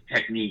effective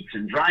techniques.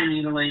 And dry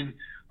needling,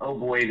 oh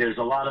boy, there's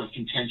a lot of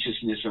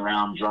contentiousness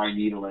around dry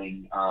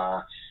needling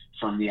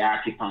from the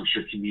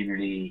acupuncture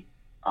community.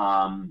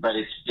 But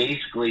it's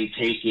basically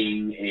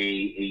taking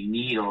a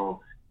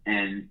needle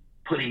and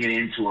putting it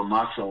into a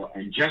muscle,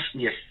 and just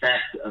the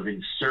effect of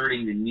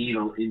inserting the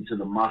needle into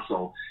the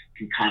muscle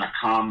can kind of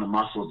calm the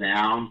muscle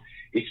down.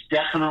 It's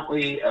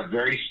definitely a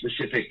very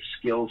specific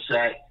skill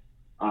set.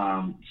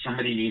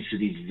 Somebody needs to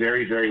be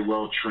very, very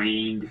well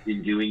trained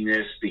in doing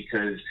this,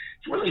 because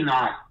it's really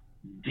not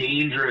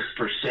dangerous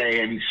per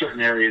se. I mean,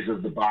 certain areas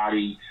of the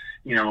body,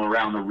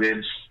 around the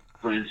ribs,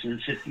 for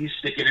instance, if you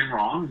stick it in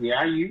wrong,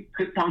 you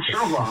could puncture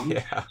a lung.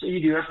 Yeah. So you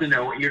do have to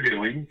know what you're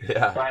doing.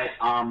 Yeah. But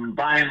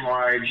by and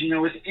large,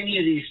 with any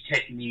of these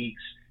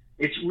techniques,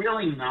 it's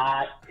really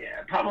not,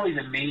 probably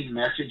the main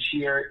message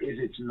here is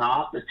it's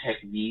not the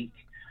technique.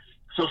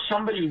 So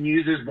somebody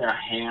uses their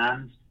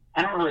hands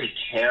I don't really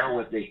care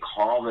what they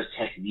call the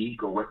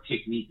technique or what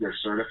technique they're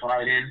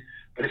certified in,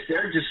 but if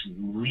they're just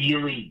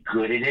really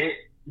good at it,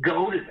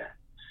 go to them.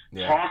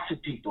 Yeah. Talk to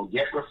people,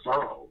 get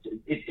referrals.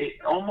 It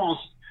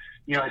almost,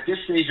 at this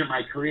stage of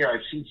my career,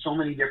 I've seen so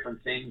many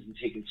different things and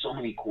taken so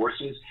many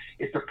courses.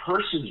 If the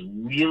person's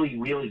really,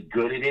 really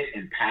good at it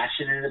and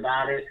passionate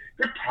about it,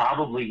 they're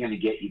probably going to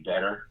get you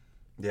better.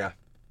 Yeah.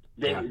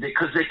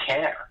 Because they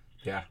care.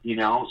 Yeah.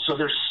 So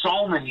there's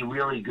so many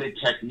really good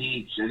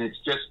techniques, and it's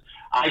just,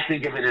 I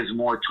think of it as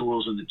more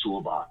tools in the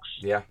toolbox.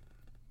 Yeah.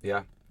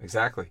 Yeah,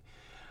 exactly.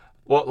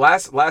 Well,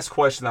 last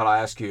question that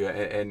I'll ask you,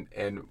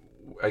 and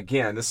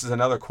again, this is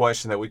another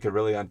question that we could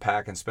really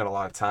unpack and spend a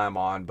lot of time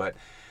on, but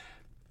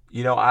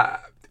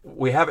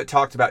we haven't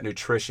talked about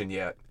nutrition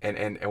yet,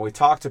 and we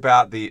talked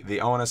about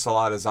the onus a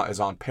lot is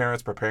on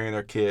parents preparing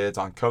their kids,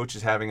 on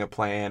coaches having a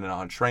plan, and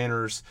on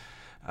trainers,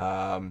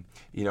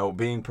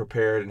 being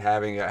prepared and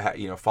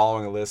having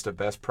following a list of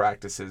best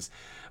practices.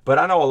 But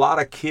I know a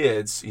lot of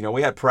kids.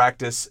 We had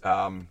practice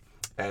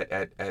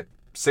at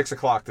 6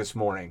 o'clock this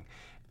morning.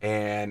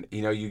 And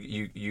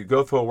you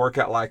go through a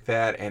workout like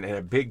that, and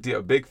a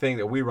big thing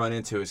that we run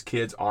into is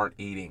kids aren't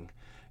eating.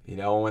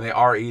 When they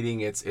are eating,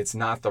 it's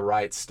not the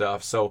right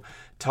stuff. So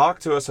talk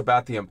to us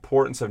about the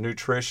importance of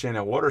nutrition,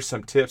 and what are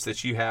some tips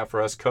that you have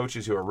for us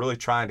coaches who are really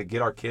trying to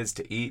get our kids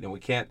to eat, and we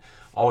can't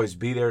always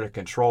be there to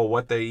control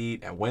what they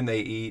eat and when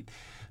they eat.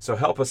 So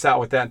help us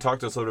out with that, and talk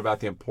to us a little bit about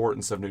the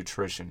importance of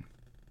nutrition.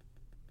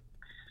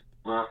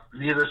 Well,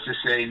 needless to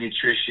say,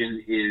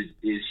 nutrition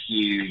is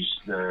huge.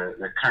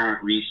 The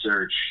current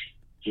research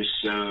just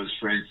shows,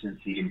 for instance,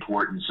 the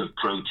importance of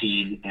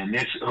protein. And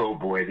this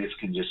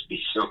can just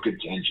be so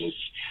contentious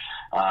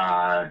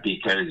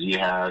because you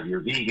have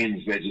your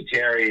vegans,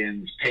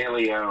 vegetarians,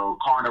 paleo,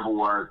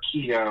 carnivore,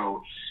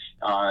 keto.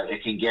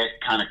 It can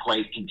get kind of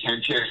quite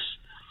contentious.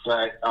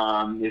 But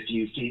if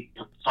you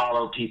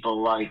follow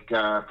people like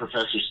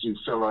Professor Stu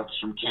Phillips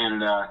from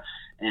Canada,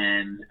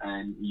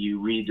 and you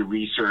read the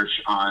research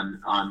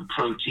on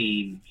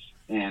protein,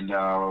 and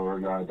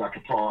Dr.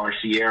 Paul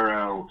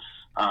Arciero,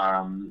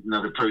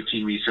 another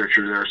protein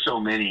researcher. There are so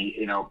many.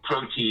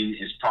 Protein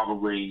is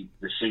probably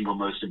the single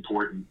most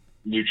important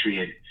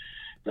nutrient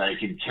that I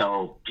can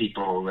tell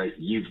people that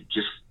you've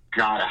just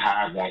got to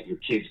have that. Your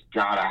kids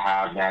got to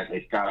have that.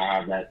 They've got to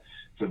have that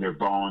for their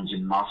bones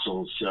and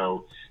muscles.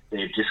 So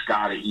they've just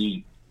got to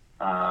eat.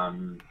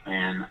 And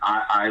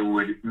I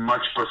would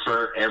much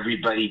prefer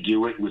everybody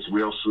do it with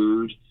real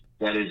food.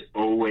 That is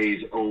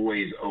always,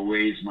 always,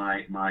 always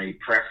my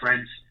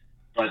preference.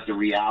 But the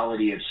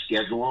reality of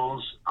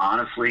schedules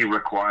honestly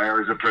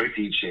requires a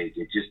protein shake.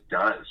 It just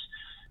does.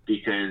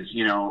 Because,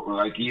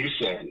 like you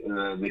said,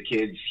 the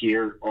kids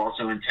here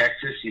also in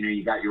Texas,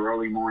 you got your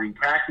early morning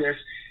practice,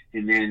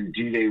 and then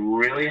do they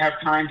really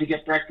have time to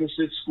get breakfast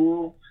at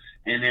school?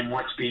 And then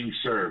what's being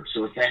served?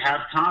 So if they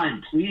have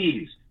time,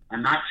 please,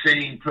 I'm not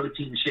saying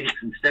protein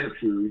shakes instead of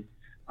food.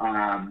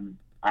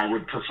 I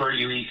would prefer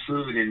you eat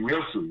food and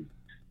real food.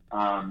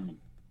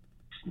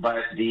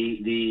 But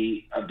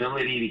the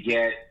ability to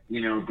get,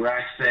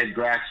 grass-fed,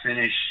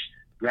 grass-finished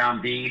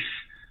ground beef,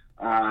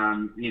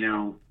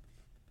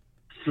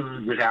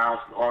 food without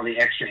all the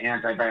extra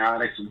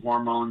antibiotics and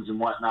hormones and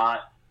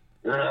whatnot,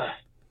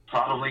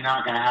 probably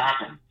not going to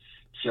happen.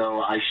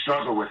 So I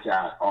struggle with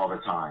that all the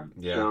time.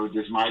 Yeah. So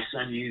does my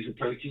son use the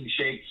protein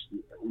shakes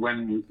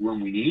when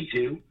we need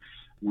to?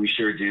 We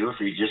sure do, if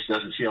he just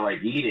doesn't feel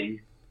like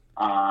eating.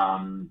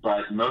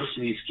 But most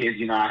of these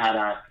kids,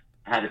 I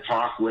had a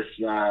talk with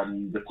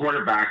the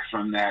quarterback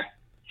from that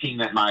team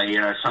that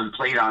my son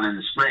played on in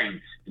the spring,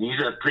 and he's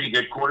a pretty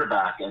good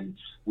quarterback. And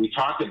we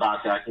talked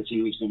about that because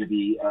he was going to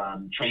be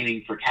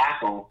training for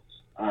tackle,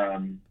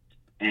 and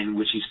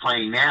which he's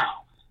playing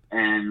now.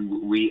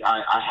 And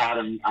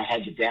I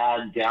had the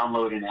dad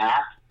download an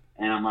app,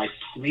 and I'm like,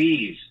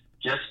 please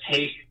just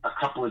take a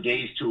couple of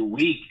days to a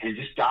week and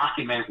just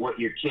document what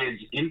your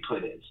kid's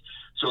input is.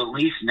 So at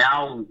least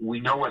now we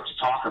know what to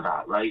talk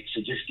about, right?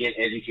 So just get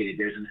educated.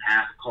 There's an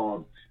app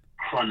called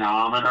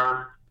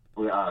Cronometer,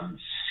 I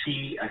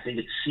think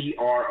it's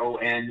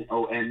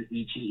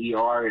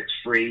Cronometer. It's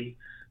free,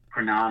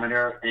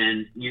 Cronometer,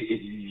 and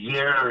it's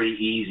very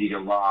easy to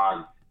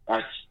log.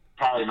 That's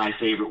probably my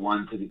favorite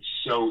one because it's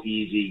so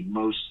easy.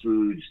 Most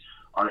foods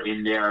are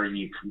in there, and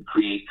you can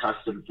create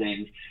custom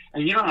things.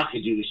 And you don't have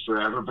to do this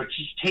forever, but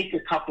just take a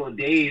couple of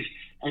days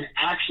and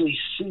actually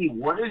see,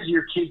 what is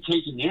your kid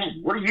taking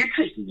in? What are you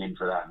taking in,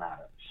 for that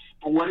matter?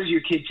 But what is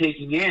your kid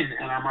taking in?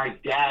 And I'm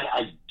like, Dad,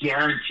 I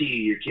guarantee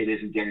you your kid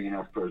isn't getting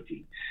enough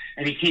protein.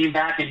 And he came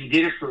back and he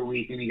did it for a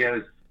week, and he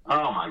goes,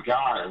 oh my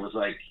God, it was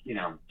like,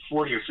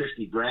 40 or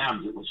 50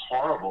 grams. It was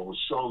horrible. It was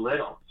so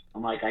little.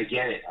 I'm like, I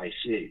get it. I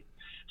see.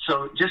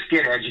 So just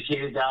get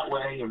educated that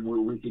way. And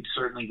we could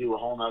certainly do a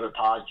whole nother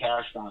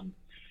podcast on,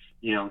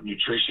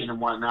 nutrition and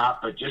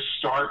whatnot, but just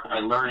start by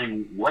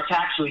learning what's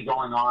actually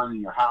going on in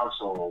your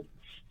household.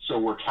 So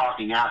we're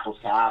talking apples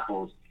to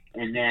apples.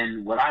 And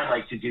then what I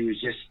like to do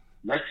is just,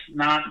 let's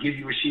not give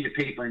you a sheet of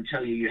paper and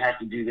tell you have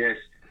to do this.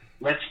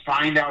 let's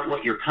find out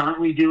what you're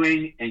currently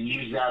doing and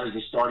use that as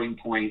a starting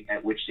point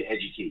at which to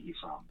educate you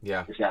from.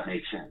 Yeah. If that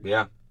makes sense.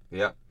 Yeah.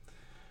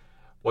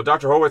 Well,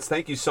 Dr. Horwitz,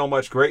 thank you so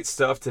much. Great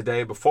stuff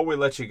today. Before we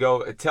let you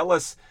go, tell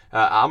us,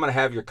 I'm going to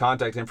have your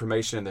contact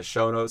information in the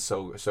show notes,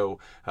 so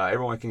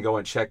everyone can go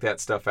and check that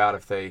stuff out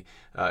if they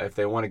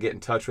want to get in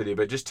touch with you.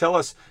 But just tell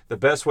us the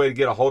best way to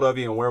get a hold of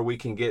you and where we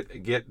can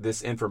get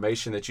this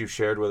information that you've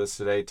shared with us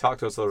today. Talk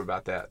to us a little bit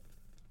about that.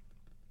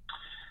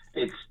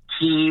 It's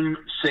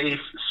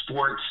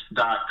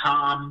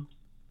teamsafesports.com.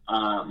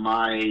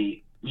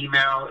 My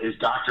email is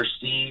Dr.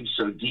 Steve,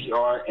 so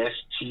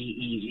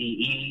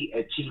DRSTEVE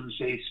at Team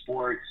Safe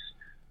Sports.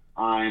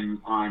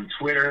 I'm on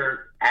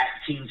Twitter at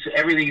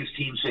everything is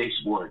Team Safe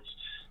Sports.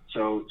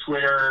 So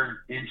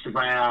Twitter,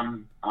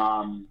 Instagram,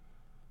 I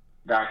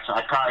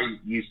probably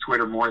use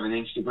Twitter more than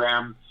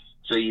Instagram,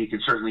 so you can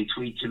certainly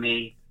tweet to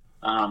me.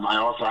 I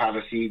also have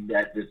a feed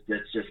that's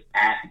just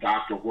at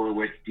Dr.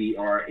 Horwitz,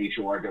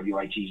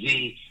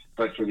 DRHORWITZ,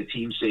 but for the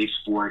Team Safe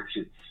Sports,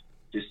 it's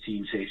just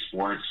Team Safe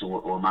Sports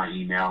or my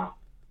email.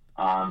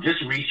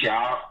 Just reach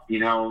out.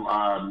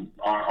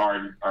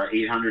 Our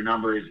 800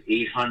 number is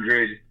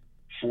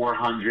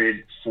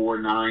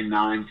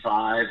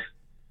 800-400-4995.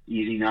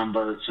 Easy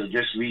number. So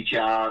just reach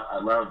out. I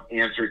love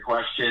answering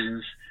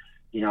questions.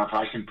 If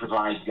I can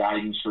provide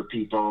guidance for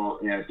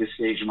people at this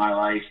stage of my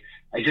life,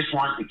 I just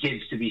want the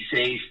kids to be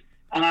safe.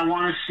 And I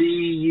want to see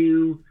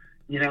you,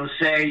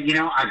 say,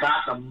 I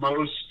got the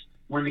most.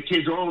 When the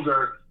kid's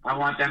older, I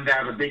want them to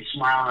have a big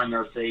smile on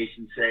their face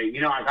and say,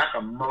 I got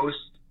the most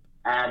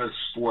out of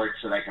sports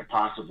that I could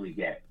possibly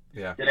get.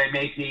 Yeah. Did I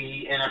make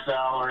the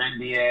NFL or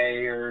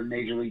NBA or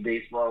Major League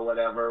Baseball or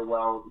whatever?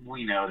 Well,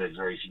 we know that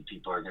very few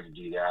people are going to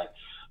do that.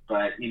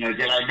 But, did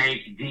I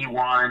make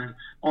D1?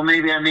 Well,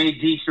 maybe I made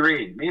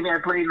D3. Maybe I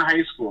played in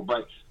high school.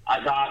 But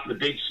I got the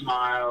big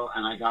smile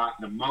and I got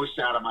the most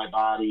out of my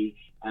body.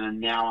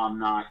 And now I'm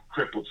not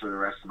crippled for the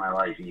rest of my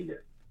life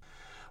either.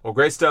 Well,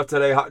 great stuff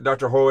today,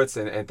 Dr. Horwitz.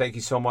 And thank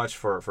you so much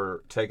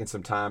for taking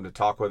some time to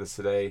talk with us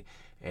today.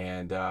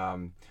 And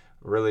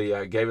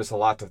really gave us a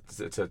lot to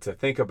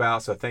think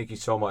about. So thank you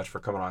so much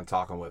for coming on and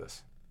talking with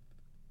us.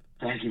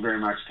 Thank you very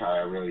much, Ty.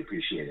 I really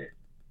appreciate it.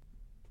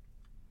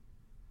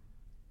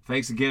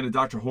 Thanks again to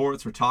Dr.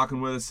 Horwitz for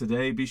talking with us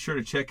today. Be sure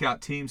to check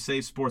out Team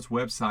Safe Sports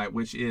website,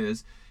 which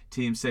is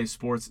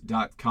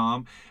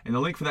teamsafesports.com. And the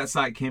link for that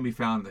site can be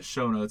found in the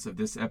show notes of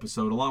this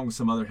episode, along with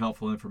some other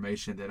helpful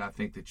information that I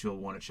think that you'll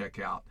want to check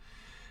out.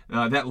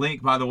 That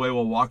link, by the way,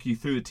 will walk you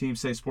through the Team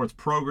Safe Sports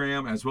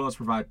program, as well as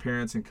provide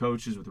parents and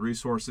coaches with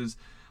resources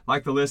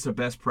like the list of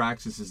best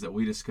practices that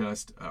we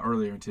discussed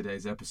earlier in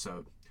today's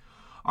episode.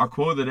 Our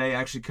quote of the day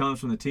actually comes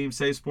from the Team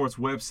Safe Sports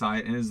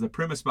website and is the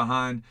premise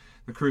behind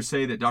the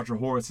crusade that Dr.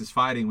 Horwitz is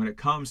fighting when it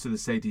comes to the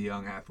safety of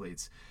young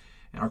athletes.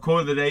 And our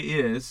quote of the day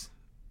is,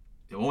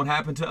 "It won't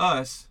happen to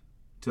us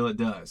till it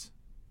does."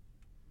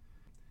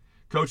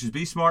 Coaches,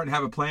 be smart and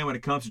have a plan when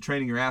it comes to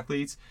training your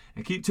athletes,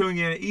 and keep tuning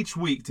in each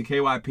week to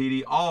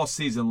KYPD all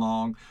season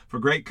long for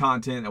great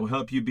content that will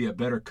help you be a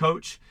better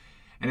coach.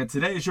 And if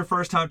today is your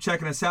first time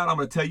checking us out, I'm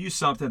going to tell you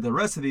something the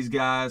rest of these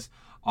guys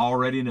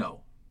already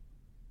know.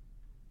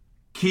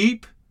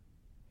 Keep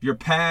your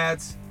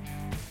pads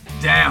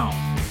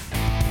down.